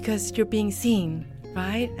because you're being seen,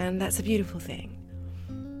 right? And that's a beautiful thing.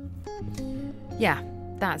 Yeah,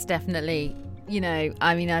 that's definitely,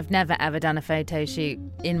 I mean, I've never ever done a photo shoot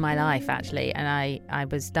in my life, actually. And I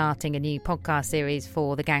was starting a new podcast series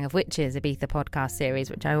for the Gang of Witches, Ibiza podcast series,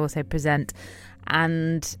 which I also present.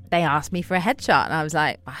 And they asked me for a headshot. And I was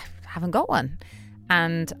like, I haven't got one.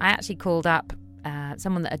 And I actually called up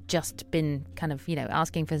someone that had just been kind of,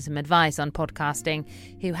 asking for some advice on podcasting,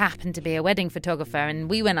 who happened to be a wedding photographer. And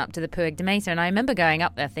we went up to the Puig de Mesa. And I remember going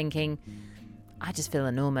up there thinking, I just feel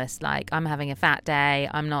enormous. Like, I'm having a fat day.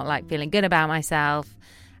 I'm not feeling good about myself.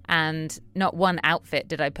 And not one outfit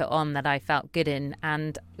did I put on that I felt good in.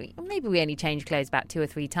 And maybe we only changed clothes about 2 or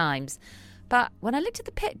 3 times. But when I looked at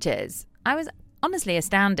the pictures, I was honestly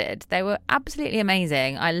astounded. They were absolutely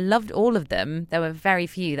amazing. I loved all of them. There were very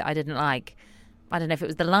few that I didn't like. I don't know if it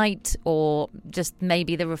was the light or just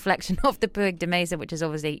maybe the reflection of the Puig de Mesa, which is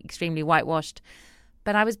obviously extremely whitewashed.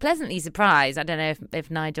 But I was pleasantly surprised. I don't know if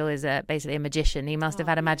Nigel is basically a magician. He must have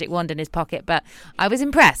had a magic wand in his pocket. But I was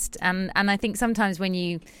impressed. And I think sometimes when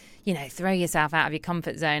you throw yourself out of your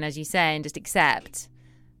comfort zone, as you say, and just accept,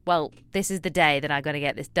 well, this is the day that I've got to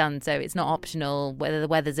get this done. So it's not optional whether the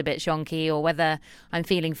weather's a bit shonky or whether I'm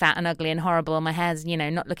feeling fat and ugly and horrible and my hair's,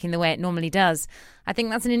 not looking the way it normally does. I think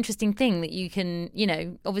that's an interesting thing that you can,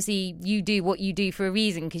 obviously you do what you do for a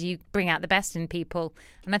reason because you bring out the best in people.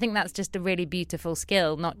 And I think that's just a really beautiful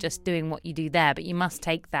skill, not just doing what you do there, but you must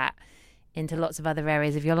take that into lots of other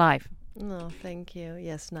areas of your life. No, thank you.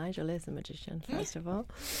 Yes, Nigel is a magician, first of all.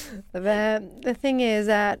 The thing is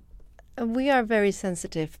that we are very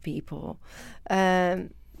sensitive people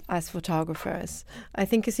as photographers. I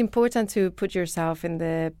think it's important to put yourself in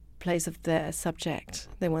the place of the subject,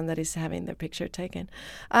 the one that is having their picture taken.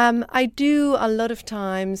 I do a lot of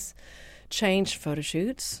times change photo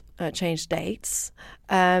shoots, change dates,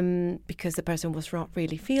 because the person was not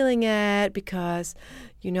really feeling it, because,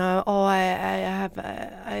 I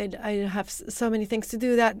have so many things to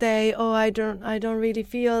do that day. I don't really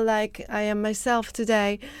feel like I am myself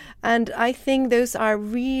today. And I think those are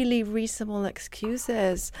really reasonable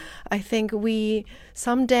excuses. I think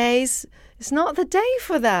some days it's not the day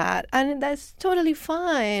for that, and that's totally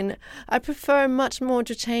fine. I prefer much more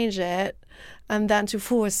to change it and than to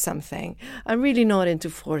force something. I'm really not into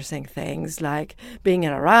forcing things, like being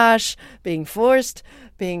in a rush, being forced,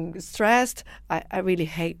 being stressed. I really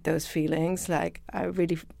hate those feelings. Like, I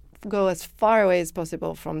really go as far away as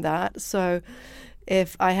possible from that. So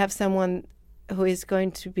if I have someone who is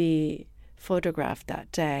going to be photographed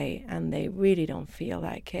that day and they really don't feel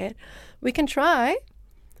like it, we can try.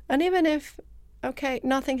 And even if,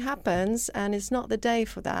 nothing happens and it's not the day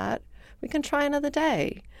for that, we can try another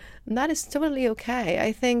day. And that is totally okay.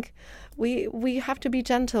 I think we have to be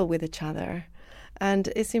gentle with each other. And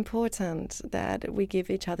it's important that we give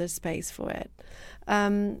each other space for it.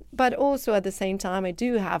 But also at the same time, I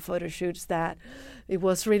do have photo shoots that it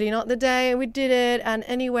was really not the day and we did it and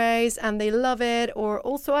anyways, and they love it. Or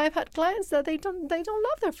also I've had clients that they don't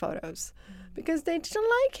love their photos because they didn't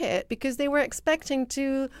like it, because they were expecting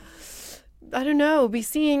to, I don't know, be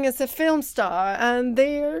seen as a film star, and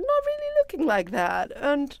they're not really looking like that.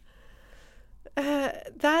 And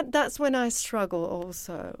that's when I struggle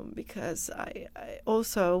also, because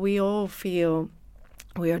we all feel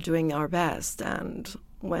we are doing our best, and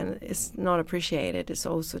when it's not appreciated, it's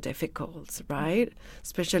also difficult, right?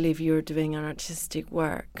 Especially if you're doing an artistic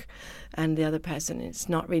work and the other person is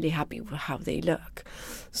not really happy with how they look.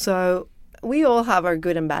 So we all have our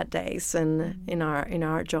good and bad days in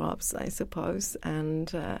our jobs, I suppose.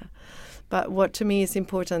 And but what to me is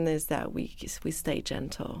important is that we stay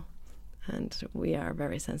gentle, and we are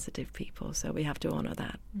very sensitive people, so we have to honor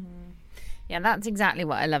that. Yeah, that's exactly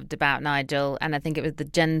what I loved about Nigel, and I think it was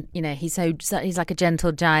he's like a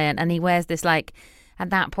gentle giant, and he wears this, like, at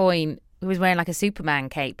that point he was wearing like a Superman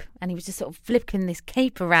cape, and he was just sort of flipping this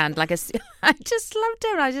cape around like I just loved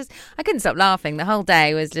him. I couldn't stop laughing. The whole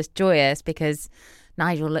day was just joyous because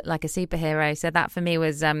Nigel looked like a superhero. So that for me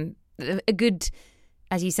was a good,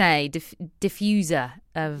 as you say, diffuser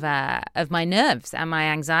of my nerves and my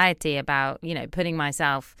anxiety about, putting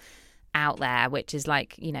myself out there, which is,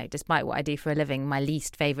 like, despite what I do for a living, my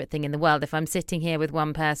least favourite thing in the world. If I'm sitting here with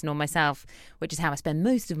one person or myself, which is how I spend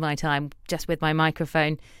most of my time, just with my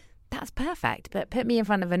microphone, that's perfect. But put me in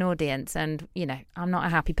front of an audience and, I'm not a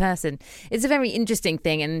happy person. It's a very interesting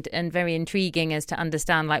thing and very intriguing as to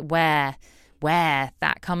understand, like, where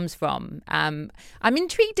that comes from. I'm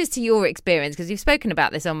intrigued as to your experience, because you've spoken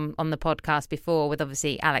about this on the podcast before with,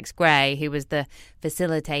 obviously, Alex Gray, who was the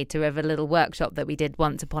facilitator of a little workshop that we did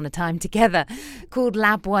once upon a time together called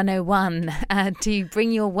Lab 101 to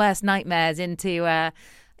bring your worst nightmares into a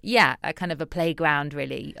kind of a playground,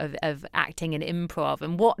 really, of acting and improv.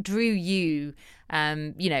 And what drew you,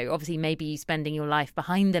 obviously maybe you spending your life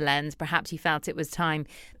behind the lens, perhaps you felt it was time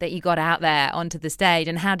that you got out there onto the stage.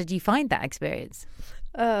 And how did you find that experience?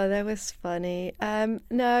 Oh, that was funny.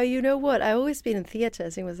 No, you know what? I've always been in theatre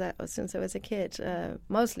since I was a kid,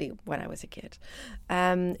 mostly when I was a kid.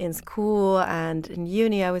 In school and in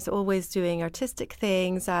uni, I was always doing artistic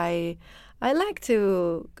things. I like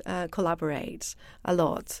to collaborate a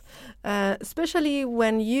lot, especially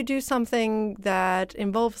when you do something that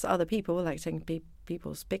involves other people, like taking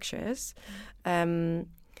people's pictures.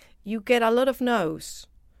 You get a lot of no's.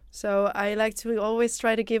 So I like to always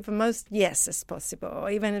try to give the most yes as possible.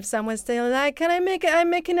 Even if someone's still like, I'm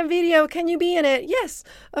making a video, can you be in it? Yes,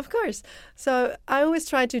 of course. So I always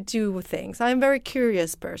try to do things. I'm a very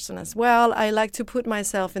curious person as well. I like to put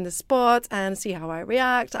myself in the spot and see how I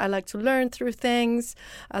react. I like to learn through things.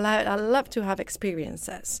 I love to have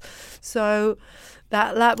experiences. So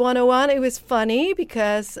that Lab 101, it was funny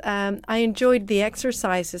because I enjoyed the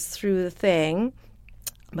exercises through the thing.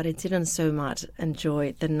 But I didn't so much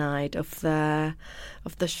enjoy the night of the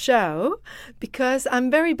show because I'm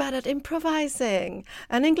very bad at improvising,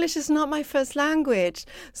 and English is not my first language.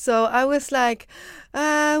 So I was like, what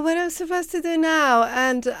am I supposed to do now?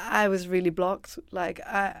 And I was really blocked. Like,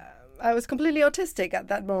 I was completely autistic at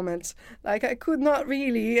that moment. Like, I could not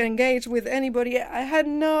really engage with anybody. I had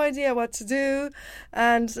no idea what to do.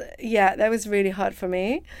 And yeah, that was really hard for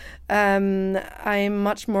me. I'm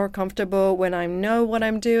much more comfortable when I know what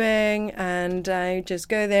I'm doing and I just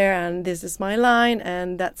go there and this is my line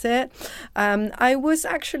and that's it. I was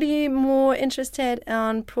actually more interested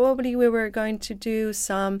on, probably we were going to do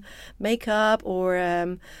some makeup or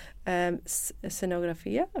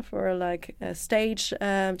scenography, for like stage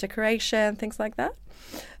decoration, things like that,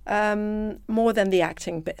 more than the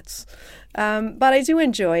acting bits. But I do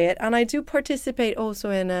enjoy it, and I do participate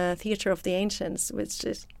also in a Theatre of the Ancients, which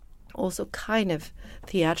is also kind of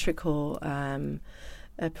theatrical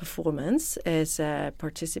performance, is a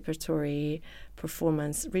participatory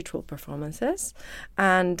performance, ritual performances.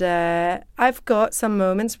 And I've got some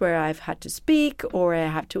moments where I've had to speak, or I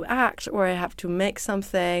have to act, or I have to make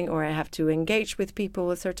something, or I have to engage with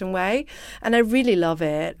people a certain way. And I really love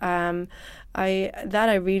it. I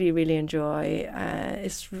really, really enjoy.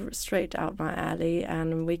 It's straight out my alley,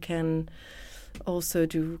 and we can also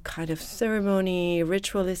do kind of ceremony,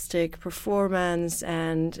 ritualistic performance,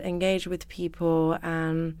 and engage with people,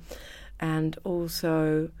 and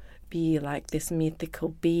also be like this mythical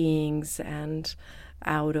beings and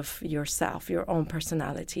out of yourself, your own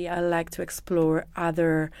personality. I like to explore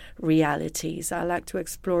other realities. I like to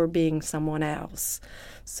explore being someone else.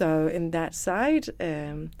 So in that side,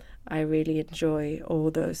 I really enjoy all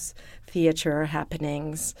those theater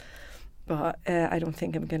happenings. But I don't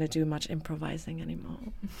think I'm going to do much improvising anymore.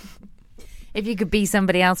 If you could be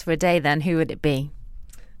somebody else for a day, then who would it be?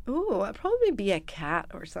 Oh, I'd probably be a cat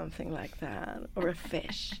or something like that, or a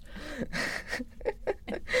fish.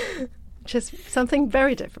 Just something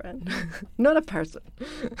very different, not a person.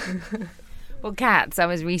 Well, cats, I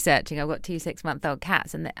was researching. I've got 2 6-month-old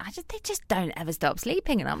cats, and they just don't ever stop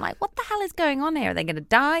sleeping. And I'm like, what the hell is going on here? Are they going to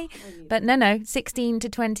die? But no, 16 to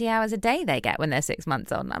 20 hours a day they get when they're 6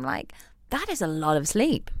 months old. And I'm like, that is a lot of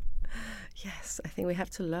sleep. Yes, I think we have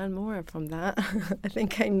to learn more from that. I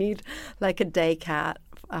think I need like a day cat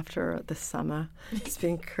after the summer. It's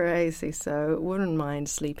been crazy, so wouldn't mind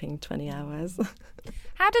sleeping 20 hours.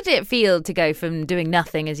 How did it feel to go from doing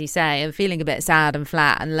nothing, as you say, and feeling a bit sad and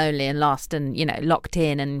flat and lonely and lost and, locked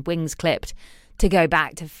in and wings clipped, to go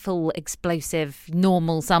back to full explosive,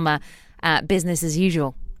 normal summer, business as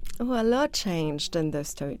usual? Oh, a lot changed in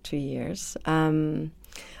those 2 years.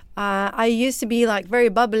 I used to be like very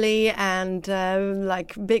bubbly and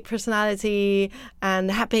like big personality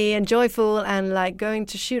and happy and joyful and like going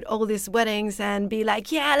to shoot all these weddings and be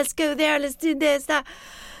like, yeah, let's go there, let's do this, that.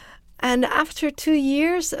 And after 2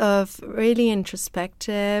 years of really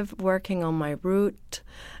introspective, working on my route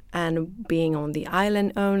and being on the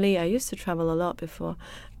island only, I used to travel a lot before,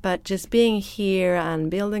 but just being here and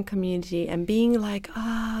building community and being like,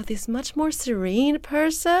 this much more serene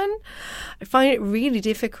person, I find it really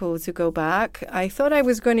difficult to go back. I thought I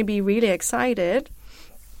was going to be really excited,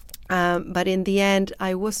 but in the end,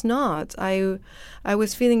 I was not. I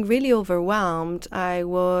was feeling really overwhelmed. I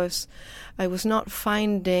was not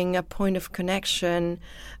finding a point of connection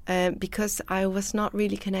because I was not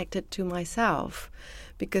really connected to myself,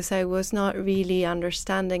 because I was not really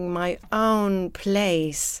understanding my own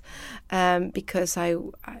place, because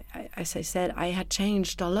as I said, I had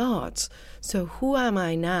changed a lot. So who am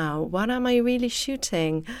I now? What am I really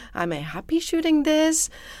shooting? Am I happy shooting this?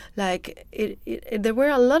 Like, there were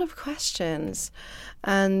a lot of questions,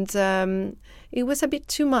 and it was a bit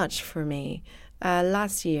too much for me.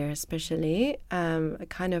 Last year especially, I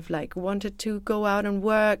kind of like wanted to go out and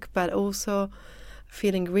work, but also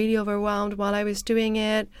feeling really overwhelmed while I was doing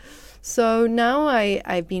it. So now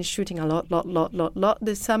I've been shooting a lot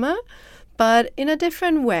this summer, but in a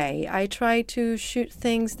different way. I try to shoot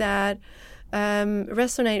things that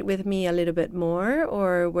resonate with me a little bit more,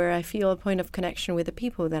 or where I feel a point of connection with the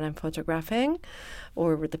people that I'm photographing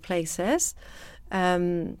or with the places.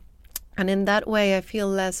 And in that way, I feel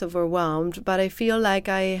less overwhelmed, but I feel like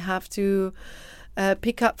I have to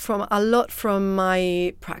pick up from a lot from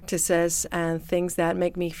my practices and things that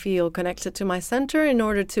make me feel connected to my center in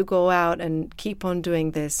order to go out and keep on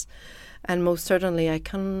doing this. And most certainly, I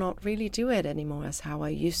cannot really do it anymore as how I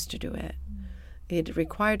used to do it. It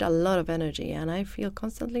required a lot of energy, and I feel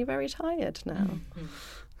constantly very tired now.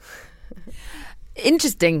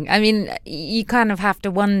 Interesting. I mean, you kind of have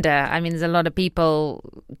to wonder. I mean, there's a lot of people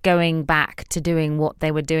going back to doing what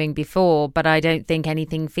they were doing before, but I don't think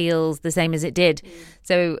anything feels the same as it did.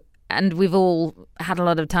 So, and we've all had a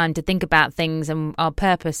lot of time to think about things and our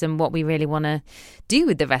purpose and what we really want to do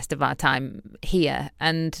with the rest of our time here.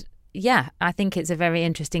 And yeah, I think it's a very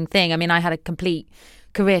interesting thing. I mean, I had a complete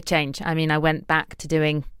career change. I mean, I went back to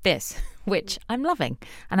doing this, which I'm loving,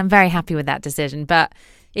 and I'm very happy with that decision. But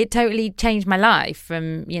it totally changed my life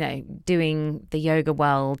from, doing the yoga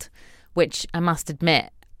world, which I must admit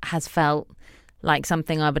has felt like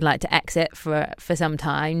something I would like to exit for some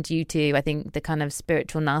time due to, I think, the kind of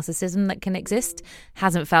spiritual narcissism that can exist.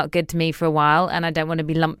 Hasn't felt good to me for a while, and I don't want to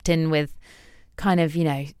be lumped in with kind of,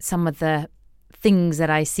 some of the things that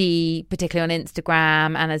I see, particularly on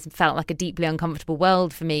Instagram, and has felt like a deeply uncomfortable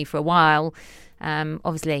world for me for a while.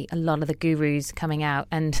 Obviously, a lot of the gurus coming out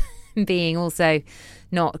and being also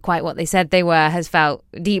not quite what they said they were has felt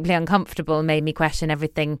deeply uncomfortable and made me question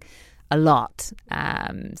everything a lot.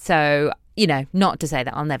 So, you know, not to say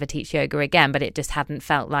that I'll never teach yoga again, but it just hadn't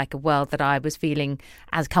felt like a world that I was feeling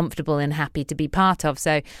as comfortable and happy to be part of.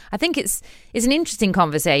 So I think it's an interesting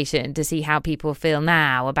conversation to see how people feel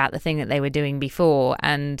now about the thing that they were doing before.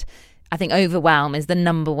 And I think overwhelm is the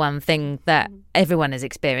number one thing that everyone is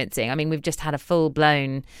experiencing. I mean, we've just had a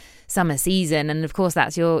full-blown summer season, and of course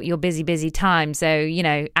that's your busy time. So, you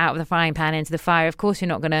know, out of the frying pan into the fire, of course you're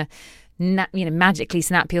not going to magically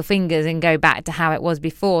snap your fingers and go back to how it was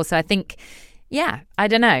before. So I think, yeah, I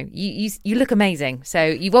don't know. You look amazing. So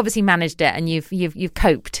you've obviously managed it, and you've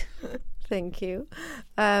coped. Thank you.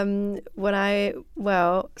 Since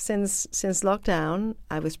lockdown,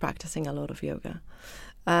 I was practicing a lot of yoga.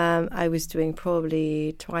 I was doing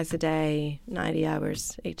probably twice a day, 90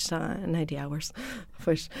 hours each time. 90 hours,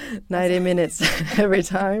 90 minutes every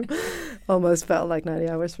time. Almost felt like 90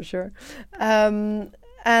 hours for sure.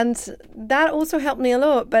 And that also helped me a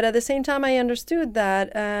lot. But at the same time, I understood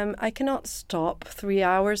that I cannot stop 3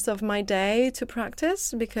 hours of my day to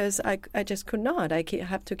practice, because I just could not. I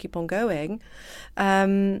have to keep on going.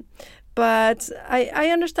 But I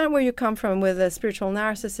understand where you come from with the spiritual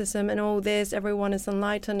narcissism and all this. Everyone is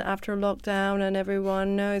enlightened after lockdown, and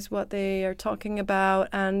everyone knows what they are talking about.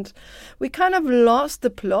 And we kind of lost the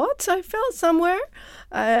plot, I felt, somewhere.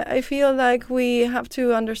 I feel like we have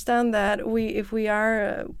to understand that if we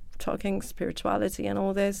are talking spirituality and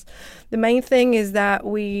all this, the main thing is that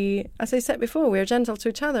we, as I said before, we are gentle to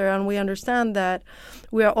each other, and we understand that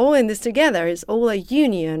we are all in this together. It's all a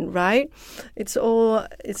union, right? It's all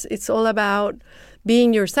about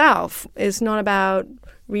being yourself. It's not about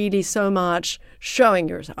really so much showing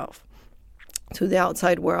yourself to the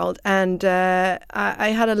outside world. And I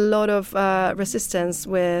had a lot of resistance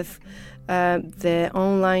with the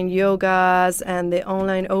online yogas and the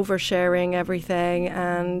online oversharing everything,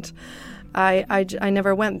 and I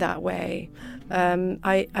never went that way.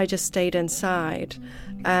 I just stayed inside,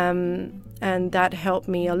 and that helped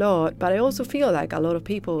me a lot. But I also feel like a lot of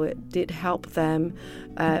people, it did help them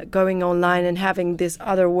going online and having this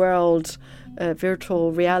other world,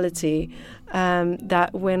 virtual reality,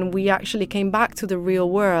 that when we actually came back to the real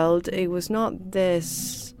world, it was not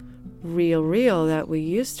this real that we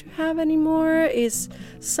used to have anymore. Is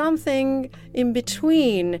something in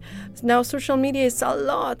between. Now social media is a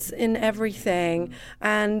lot in everything,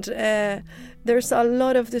 and there's a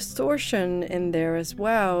lot of distortion in there as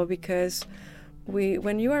well, because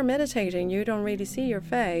when you are meditating, you don't really see your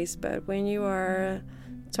face, but when you are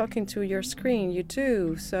talking to your screen, you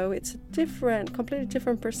do. So it's a completely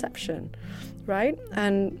different perception, right?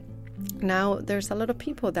 And now there's a lot of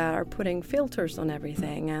people that are putting filters on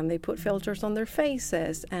everything, and they put filters on their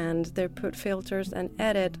faces, and they put filters and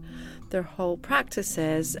edit their whole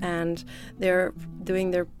practices, and they're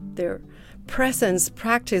doing their presence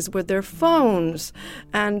practice with their phones,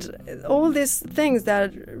 and all these things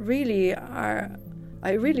that really are,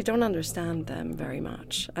 I really don't understand them very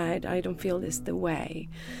much. I don't feel this the way.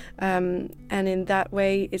 And in that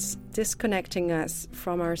way, it's disconnecting us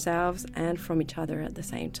from ourselves and from each other at the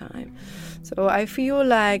same time. So I feel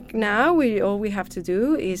like now all we have to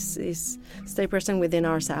do is stay present within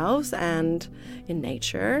ourselves and in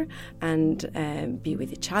nature, and be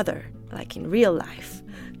with each other, like in real life,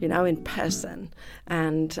 in person,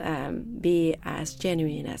 and be as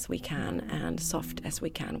genuine as we can and soft as we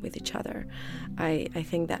can with each other. I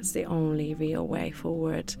think that's the only real way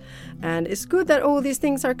forward. And it's good that all these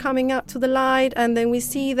things are coming up to the light, and then we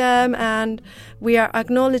see them, and we are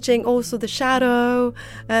acknowledging also the shadow,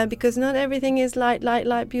 because not everything is light,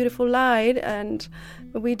 beautiful light, and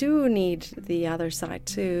we do need the other side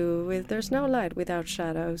too. There's no light without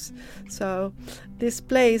shadows. So this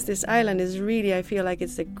place, this island, is really, I feel like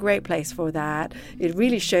it's a great place for that. It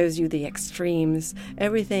really shows you the extremes.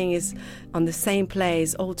 Everything is on the same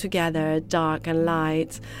place, all together, dark and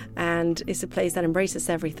light, and it's a place that embraces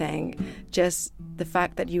everything. Just the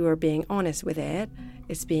fact that you are being honest with it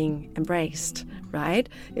is being embraced, right?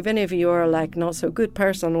 Even if you're like not so good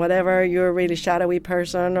person, whatever, you're a really shadowy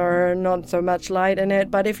person or not so much light in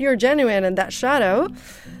it, but if you're genuine in that shadow,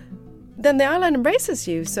 then the island embraces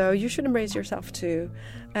you, so you should embrace yourself too.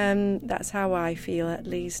 That's how I feel, at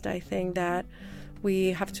least. I think that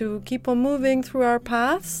we have to keep on moving through our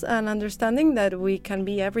paths and understanding that we can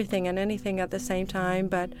be everything and anything at the same time,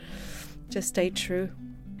 but just stay true.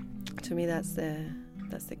 To me, that's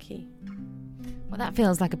the key. Well, that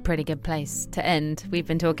feels like a pretty good place to end. We've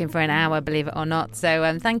been talking for an hour, believe it or not.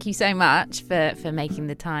 So thank you so much for making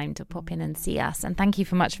the time to pop in and see us. And thank you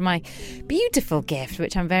so much for my beautiful gift,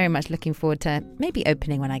 which I'm very much looking forward to maybe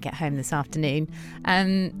opening when I get home this afternoon.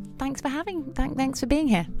 Thanks for being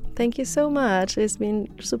here. Thank you so much. It's been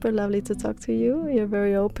super lovely to talk to you. You're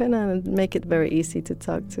very open and make it very easy to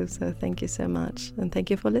talk to. So thank you so much. And thank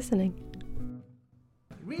you for listening.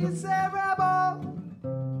 Reset Rebel.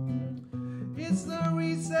 It's the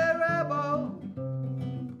Reset Rebel.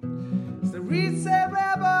 It's the Reset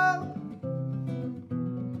Rebel.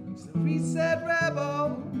 It's the Reset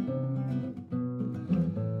Rebel.